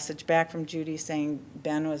got a message back from Judy saying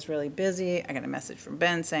Ben was really busy. I got a message from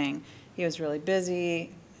Ben saying he was really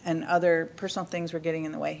busy, and other personal things were getting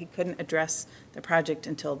in the way. He couldn't address the project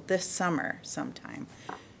until this summer sometime.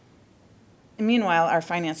 And meanwhile, our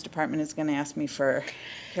finance department is going to ask me for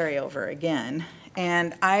carryover again.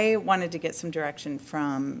 And I wanted to get some direction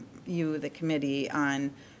from you, the committee,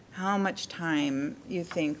 on how much time you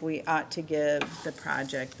think we ought to give the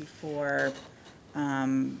project before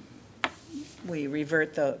we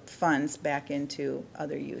revert the funds back into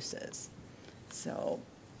other uses. So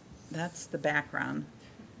that's the background.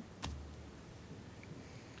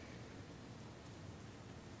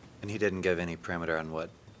 And he didn't give any parameter on what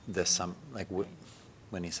this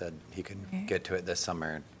when he said he could get to it this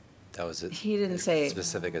summer, that was it. He didn't say.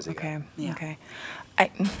 Specific as he got. Okay, Yeah. okay.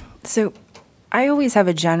 So I always have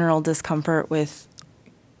a general discomfort with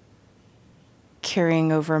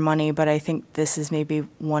carrying over money, but I think this is maybe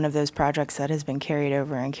one of those projects that has been carried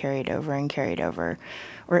over and carried over and carried over,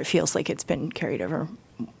 or it feels like it's been carried over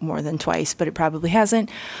more than twice, but it probably hasn't.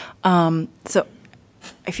 So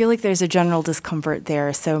I feel like there's a general discomfort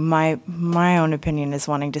there. So my own opinion is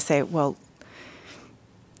wanting to say, well,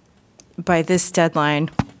 by this deadline,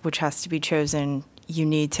 which has to be chosen, you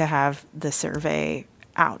need to have the survey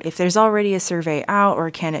out. If there's already a survey out, or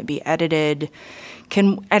can it be edited?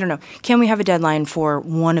 I don't know, can we have a deadline for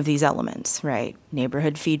one of these elements, right?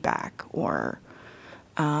 Neighborhood feedback, or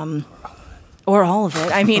all of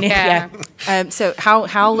it. I mean, Yeah. So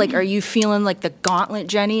how like, are you feeling like the gauntlet,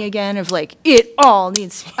 Jenny, again, of like, it all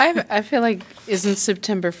needs? I feel like, isn't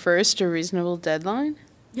September 1st a reasonable deadline?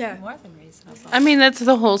 Yeah. More than reasonable. I mean, that's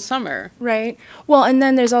the whole summer. Right. Well, and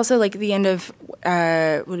then there's also like the end of,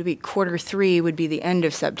 would it be Q3 would be the end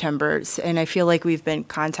of September. And I feel like we've been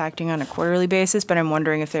contacting on a quarterly basis, but I'm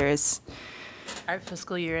wondering if there is. Our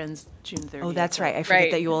fiscal year ends June 30th. Oh, that's right. I forget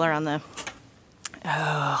Right. that you all are on the.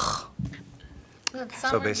 Well,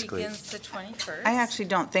 summer basically- begins the 21st. I actually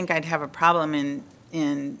don't think I'd have a problem in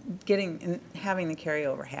having the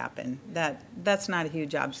carryover happen. That's not a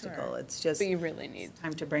huge obstacle. It's just But you really need.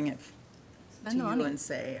 time to bring it to you and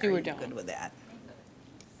say, Do are or you don't. good with that?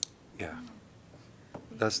 Yeah.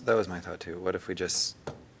 That was my thought too. What if we just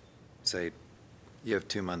say, you have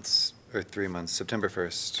 2 months or 3 months, September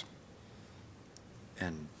 1st,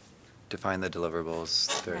 and define the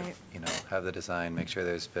deliverables, Right. have the design, make sure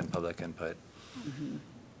there's been public input.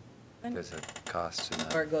 There's a cost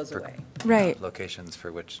and Or it goes away. Right. locations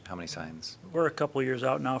for how many signs. We're a couple years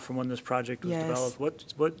out now from when this project was Yes.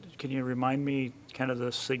 developed. What, can you remind me kind of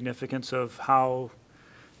the significance of how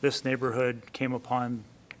this neighborhood came upon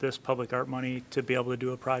this public art money to be able to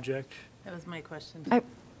do a project? That was my question.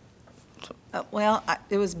 Well,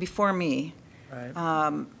 it was before me.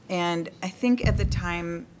 Right. And I think at the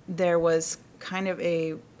time, there was kind of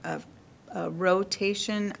a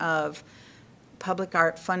rotation of public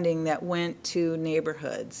art funding that went to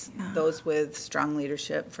neighborhoods, those with strong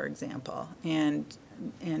leadership, for example. And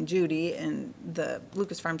Judy and the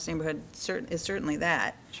Lucas Farms neighborhood is certainly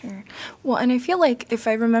that. Sure. Well, and I feel like if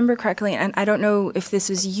I remember correctly, and I don't know if this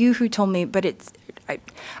was you who told me, but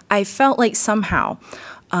I felt like somehow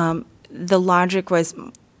the logic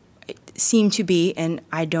seemed to be, and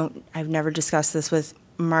I've never discussed this with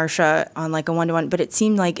Marcia on like a one-to-one, but it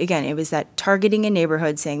seemed like, again, it was that targeting a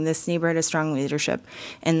neighborhood, saying this neighborhood has strong leadership,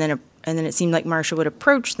 and then it seemed like Marcia would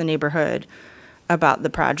approach the neighborhood about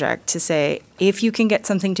the project to say, if you can get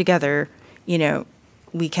something together,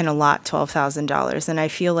 we can allot $12,000. And I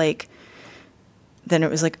feel like then it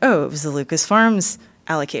was like, oh, it was the Lucas Farms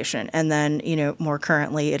allocation. And then, more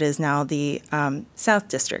currently, it is now the South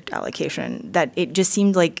District allocation. That it just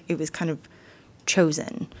seemed like it was kind of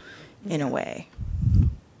chosen in a way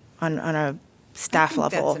on a staff I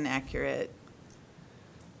think level. that's an accurate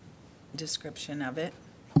description of it.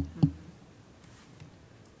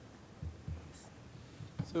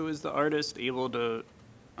 So is the artist able to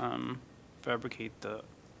fabricate the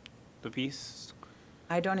piece?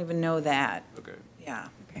 I don't even know that. Okay. Yeah.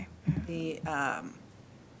 Okay.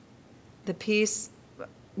 The piece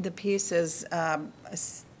is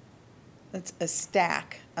it's a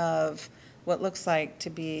stack of what looks like to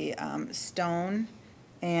be stone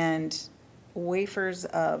and wafers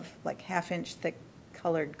of like half-inch thick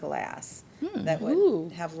colored glass that would Ooh.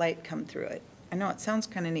 have light come through it. I know, it sounds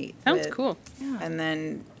kind of neat. Sounds with- cool. And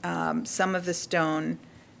then some of the stone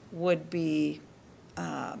would be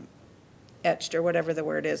etched, or whatever the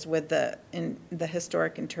word is, with the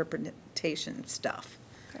historic interpretation stuff.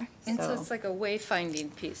 And so So- it's like a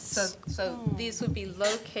wayfinding piece. So these would be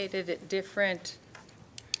located at different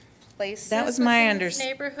places. That was my within this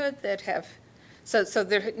neighborhood that have, so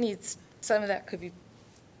there needs, some of that could be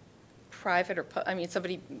private or,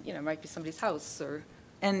 somebody, might be somebody's house or.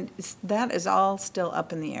 And that is all still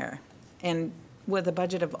up in the air. And with a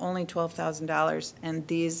budget of only $12,000 and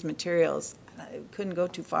these materials, it couldn't go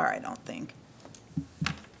too far, I don't think.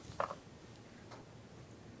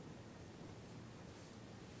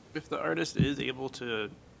 If the artist is able to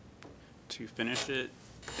finish it,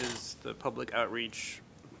 is the public outreach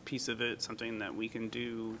piece of it something that we can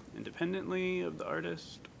do independently of the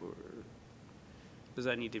artist, or does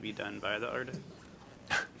that need to be done by the artist?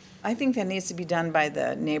 I think that needs to be done by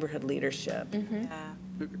the neighborhood leadership.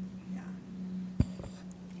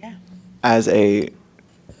 As a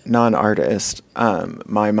non-artist,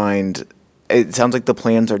 my mind, it sounds like the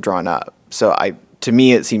plans are drawn up. So to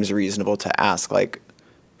me, it seems reasonable to ask, like,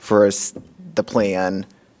 for us, the plan,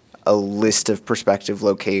 a list of prospective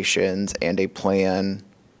locations, and a plan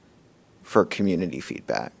for community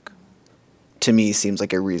feedback. To me, seems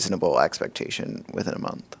like a reasonable expectation within a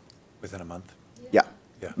month. Within a month? Yeah.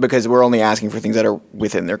 Yeah. Because we're only asking for things that are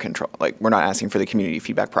within their control. Like, we're not asking for the community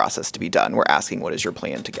feedback process to be done. We're asking, what is your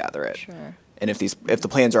plan to gather it? Sure. And if the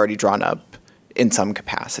plan's already drawn up in some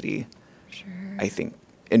capacity, I think,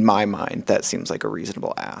 in my mind, that seems like a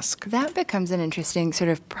reasonable ask. That becomes an interesting sort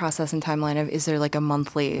of process and timeline of, is there like a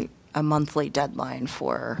monthly deadline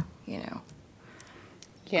for,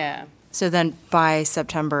 Yeah, So then by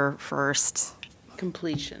September 1st,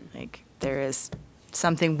 completion. like there is,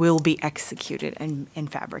 something will be executed and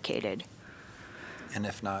fabricated. And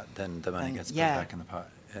if not, then the money Then, gets put yeah. back in the pot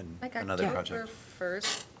in Like another October project.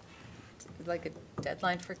 1st, like a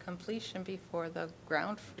deadline for completion before the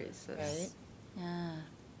ground freezes. Yeah.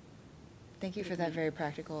 Thank you for that very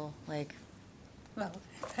practical, like, Well,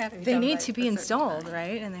 it had to be they done need by to a be certain installed, time.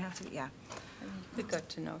 right? And they have to be, yeah. Could go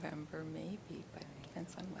to November maybe, but it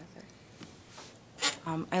depends on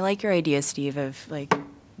weather. I like your idea, Steve, of like,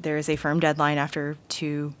 there is a firm deadline after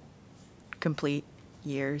 2 complete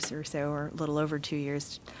years or so, or a little over 2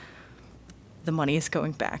 years. The money is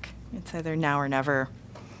going back. It's either now or never.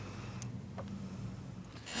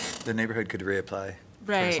 The neighborhood could reapply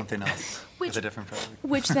for Right. something else with a different project.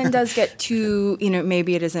 Which then does get to,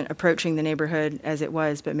 maybe it isn't approaching the neighborhood as it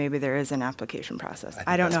was, but maybe there is an application process. think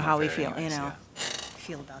I don't that's know how more we fair feel, anyways, yeah.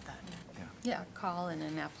 feel about that. Yeah, call and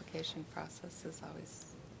an application process is always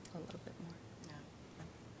a little bit more.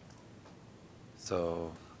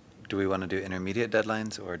 So, do we want to do intermediate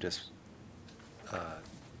deadlines or just, I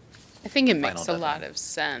think it Final makes a lot deadline. of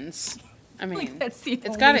sense. I mean, that's the it's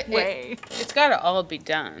only gotta, way. it's gotta all be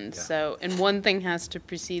done, Yeah. so, and one thing has to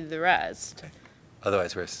precede the rest.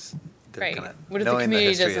 otherwise they're Right. kinda What if the knowing community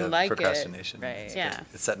history doesn't of like it? procrastination, Right. Yeah.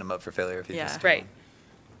 It's setting them up for failure if you Yeah. just. Right.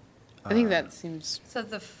 I think that seems, So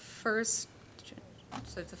the first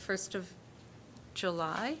of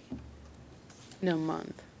July? no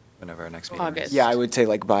month. Whenever our next meeting is. August. Yeah, I would say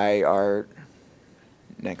like by our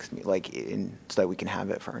next, so that we can have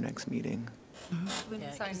it for our next meeting.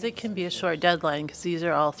 Because it can be a short deadline, because these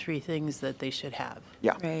are all 3 things that they should have,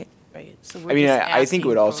 Yeah. Right. right? So I we're mean, just I think it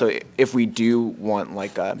would asking also, for- if we do want I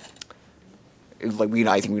think we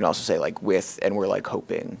can also say like and we're like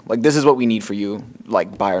hoping, like this is what we need for you,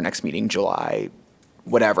 like by our next meeting, July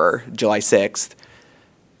 6th.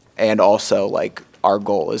 And also like our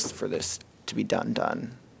goal is for this to be done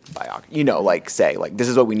by, say like this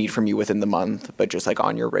is what we need from you within the month, but just like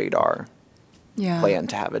on your radar, Yeah. plan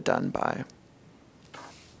to have it done by.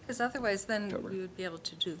 Because otherwise, then we would be able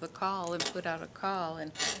to do the call and put out a call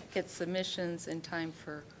and get submissions in time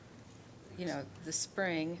for, the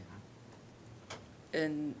spring.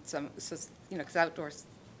 And because outdoors,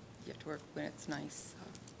 you have to work when it's nice.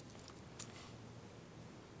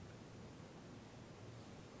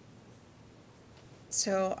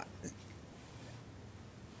 So. So,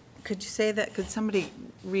 could you say that, could somebody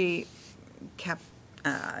recapture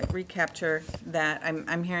that?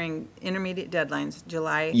 I'm hearing intermediate deadlines,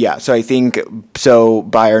 July. Yeah, so I think, so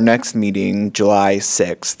by our next meeting, July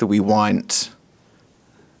 6th, we want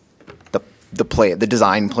the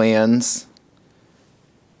design plans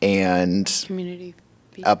and Community a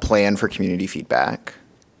feedback. plan for community feedback.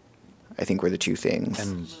 I think were the two things.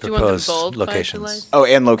 And Do you want them proposed both by July? locations. Oh,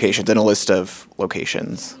 and locations, and a list of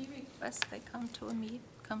locations. Can we request they come to the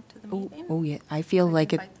Oh, meeting? oh yeah, I feel Or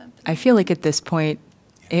like invite them to I feel like at this point,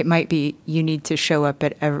 it might be, you need to show up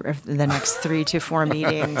at the next 3 to 4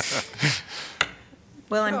 meetings.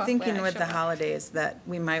 Well, Show I'm up thinking when I with show the up. holidays that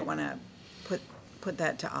we might want to put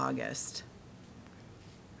that to August.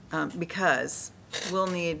 Because we'll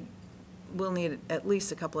need at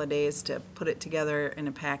least a couple of days to put it together in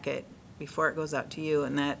a packet before it goes out to you,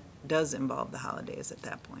 and that does involve the holidays at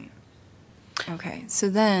that point. Okay, so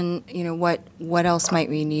then, what else might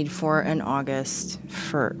we need for an August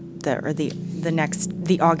for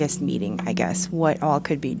the August meeting, I guess? What all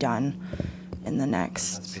could be done in the That's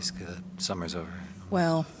next? basically the summer's over.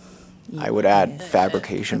 Well, I would add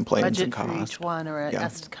fabrication plans and Budget for cost. each one, or a Yeah.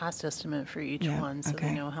 cost estimate for each Yeah, one, so okay.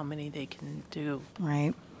 they know how many they can do.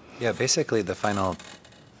 right? Yeah, basically the final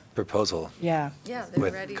proposal Yeah. Yeah, they're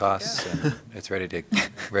ready with to costs, go. and it's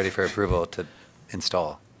ready for approval to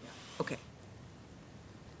install. Okay.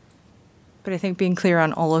 But I think being clear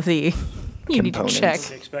on all of the, you need to Components.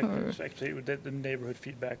 check. Expect that the neighborhood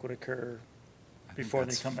feedback would occur I think before they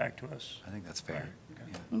that's- come back to us. I think that's fair.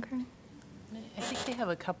 Yeah. Okay. I think they have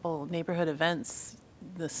a couple neighborhood events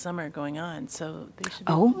this summer going on, so they should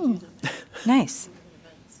be Oh. able to do the Nice.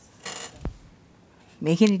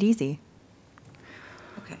 Making it easy.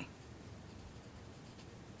 Okay.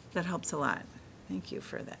 That helps a lot. Thank you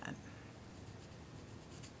for that.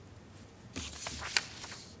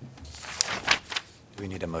 Do we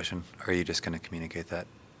need a motion, or are you just going to communicate that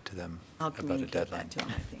to them I'll about a communicate deadline? that to them,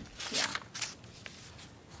 I think, yeah.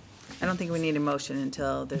 I don't think we need a motion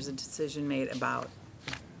until there's a decision made about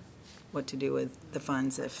what to do with the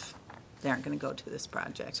funds if they aren't going to go to this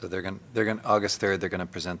project. So they're going, August 3rd, they're going to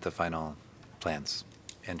present the final plans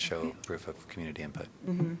and show Okay. proof of community input.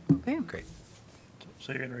 Okay. Great.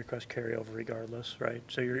 So you're going to request carryover regardless, right?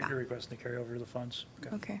 So you're Yeah. requesting to carry over the funds?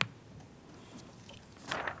 Okay.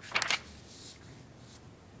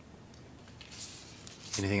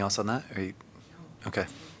 Anything else on that? Are you, okay.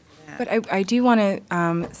 But I do want to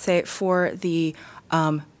say for the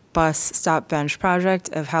bus stop bench project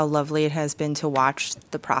of how lovely it has been to watch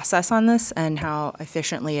the process on this and how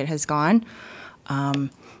efficiently it has gone.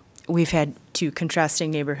 We've had 2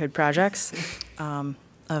 contrasting neighborhood projects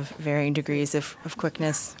of varying degrees of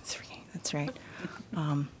quickness. That's right.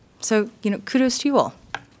 So, kudos to you all.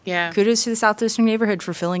 Yeah. Kudos to the Southwestern neighborhood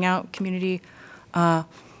for filling out community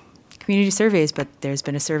surveys, but there's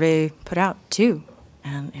been a survey put out too.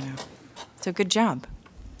 And, so good job.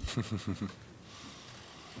 That's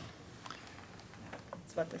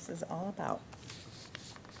what this is all about.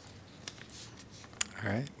 All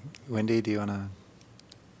right. Wendy, do you want to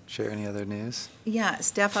share any other news? Yeah,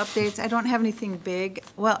 staff updates. I don't have anything big.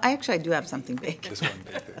 Well, I do have something big. Just one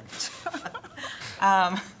big thing.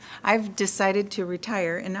 I've decided to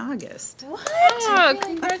retire in August. Oh,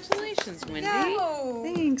 congratulations, Wendy.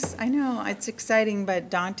 Thanks. I know, it's exciting but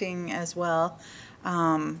daunting as well,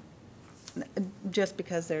 just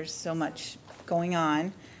because there's so much going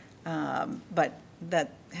on. But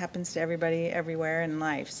that happens to everybody everywhere in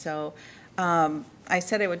life. So I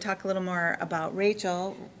said I would talk a little more about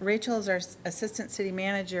Rachel. Rachel is our assistant city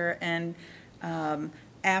manager, and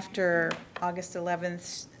after August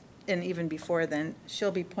 11th, and even before then,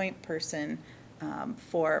 she'll be point person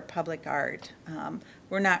for public art.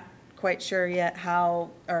 We're not quite sure yet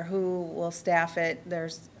how or who will staff it.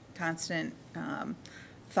 There's constant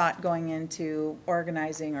thought going into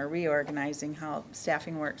organizing or reorganizing how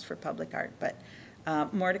staffing works for public art. But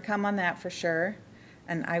more to come on that for sure.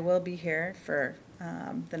 And I will be here for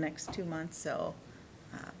the next 2 months, so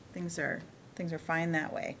things are fine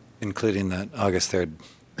that way. Including that August 3rd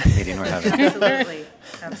meeting we're having. Absolutely,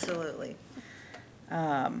 absolutely.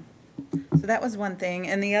 So that was one thing.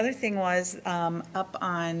 And the other thing was, up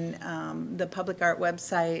on the public art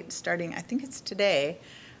website, starting, I think it's today,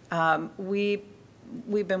 we've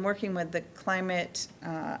been working with the Climate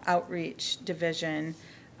Outreach Division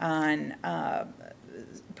on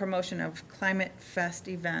promotion of Climate Fest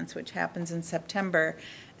events, which happens in September.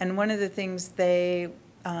 And one of the things they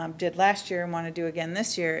did last year and want to do again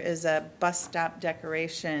this year is a bus stop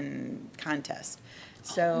decoration contest.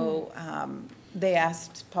 So they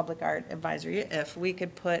asked Public Art Advisory if we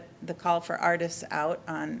could put the call for artists out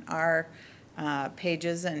on our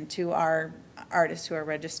pages and to our artists who are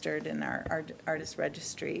registered in our artist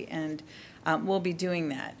registry, and we'll be doing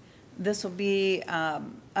that. This will be a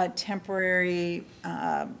temporary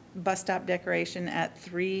bus stop decoration at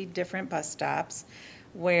 3 different bus stops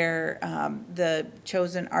where the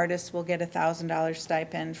chosen artists will get a $1,000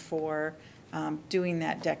 stipend for doing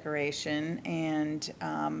that decoration, and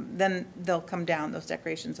then they'll come down, those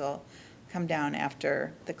decorations will come down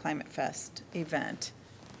after the Climate Fest event.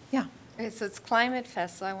 Yeah. Okay, so it's Climate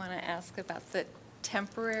Fest, so I want to ask about the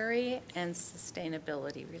temporary and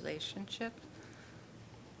sustainability relationship.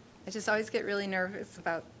 I just always get really nervous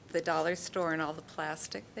about the dollar store and all the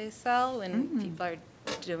plastic they sell when people are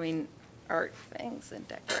doing art things and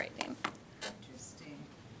decorating.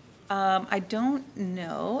 I don't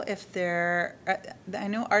know if they're, I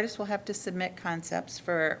know artists will have to submit concepts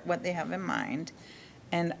for what they have in mind,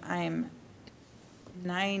 and I'm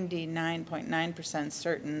 99.9%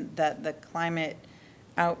 certain that the Climate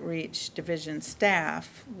Outreach Division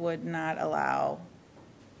staff would not allow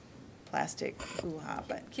plastic hoo-ha,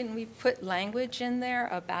 but Can we put language in there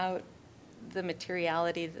about the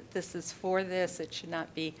materiality, that this is for this, it should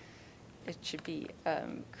not be, it should be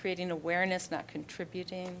creating awareness, not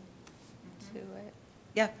contributing to it?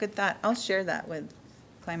 yeah, good thought. I'll share that with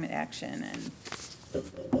Climate Action and.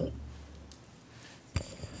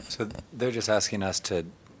 So they're just asking us to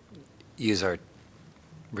use our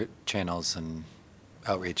channels and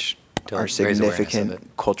outreach to Our raise awareness of it.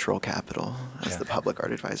 significant cultural capital as Yeah. the Public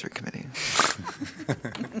Art Advisory Committee.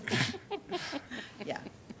 Yeah.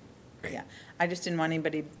 Great. Yeah. I just didn't want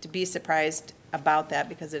anybody to be surprised about that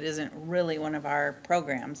because it isn't really one of our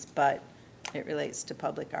programs, but it relates to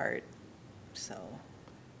public art, so.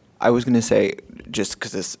 I was going to say, just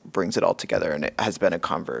because this brings it all together, and it has been a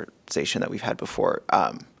conversation that we've had before,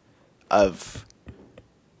 of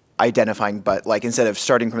identifying, but like instead of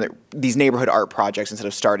starting from these neighborhood art projects, instead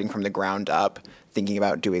of starting from the ground up, thinking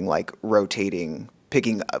about doing like rotating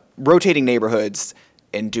neighborhoods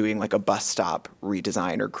and doing like a bus stop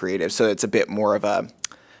redesign or creative. So it's a bit more of a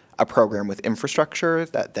program with infrastructure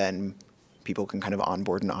that then people can kind of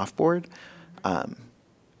onboard and offboard,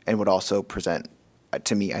 and would also present,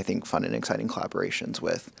 to me, I think, fun and exciting collaborations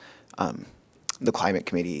with the climate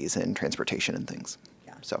committees and transportation and things.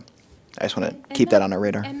 Yeah. So I just want to keep that on our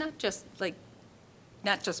radar. And not just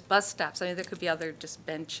bus stops, I mean, there could be other just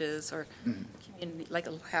benches or community, like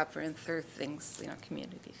a labyrinth or things,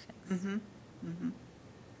 community things. Mm-hmm, mm-hmm.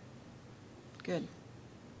 Good.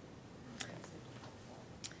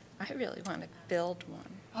 I really want to build one.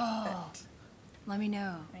 Oh, let me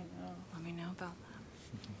know. I know. Let me know about that.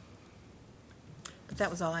 But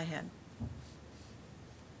that was all I had.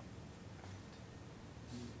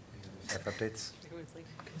 Staff updates?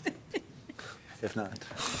 If not.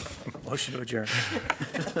 Motion to adjourn.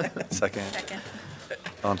 Second. Second.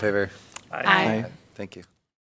 All in favor? Aye. Thank you.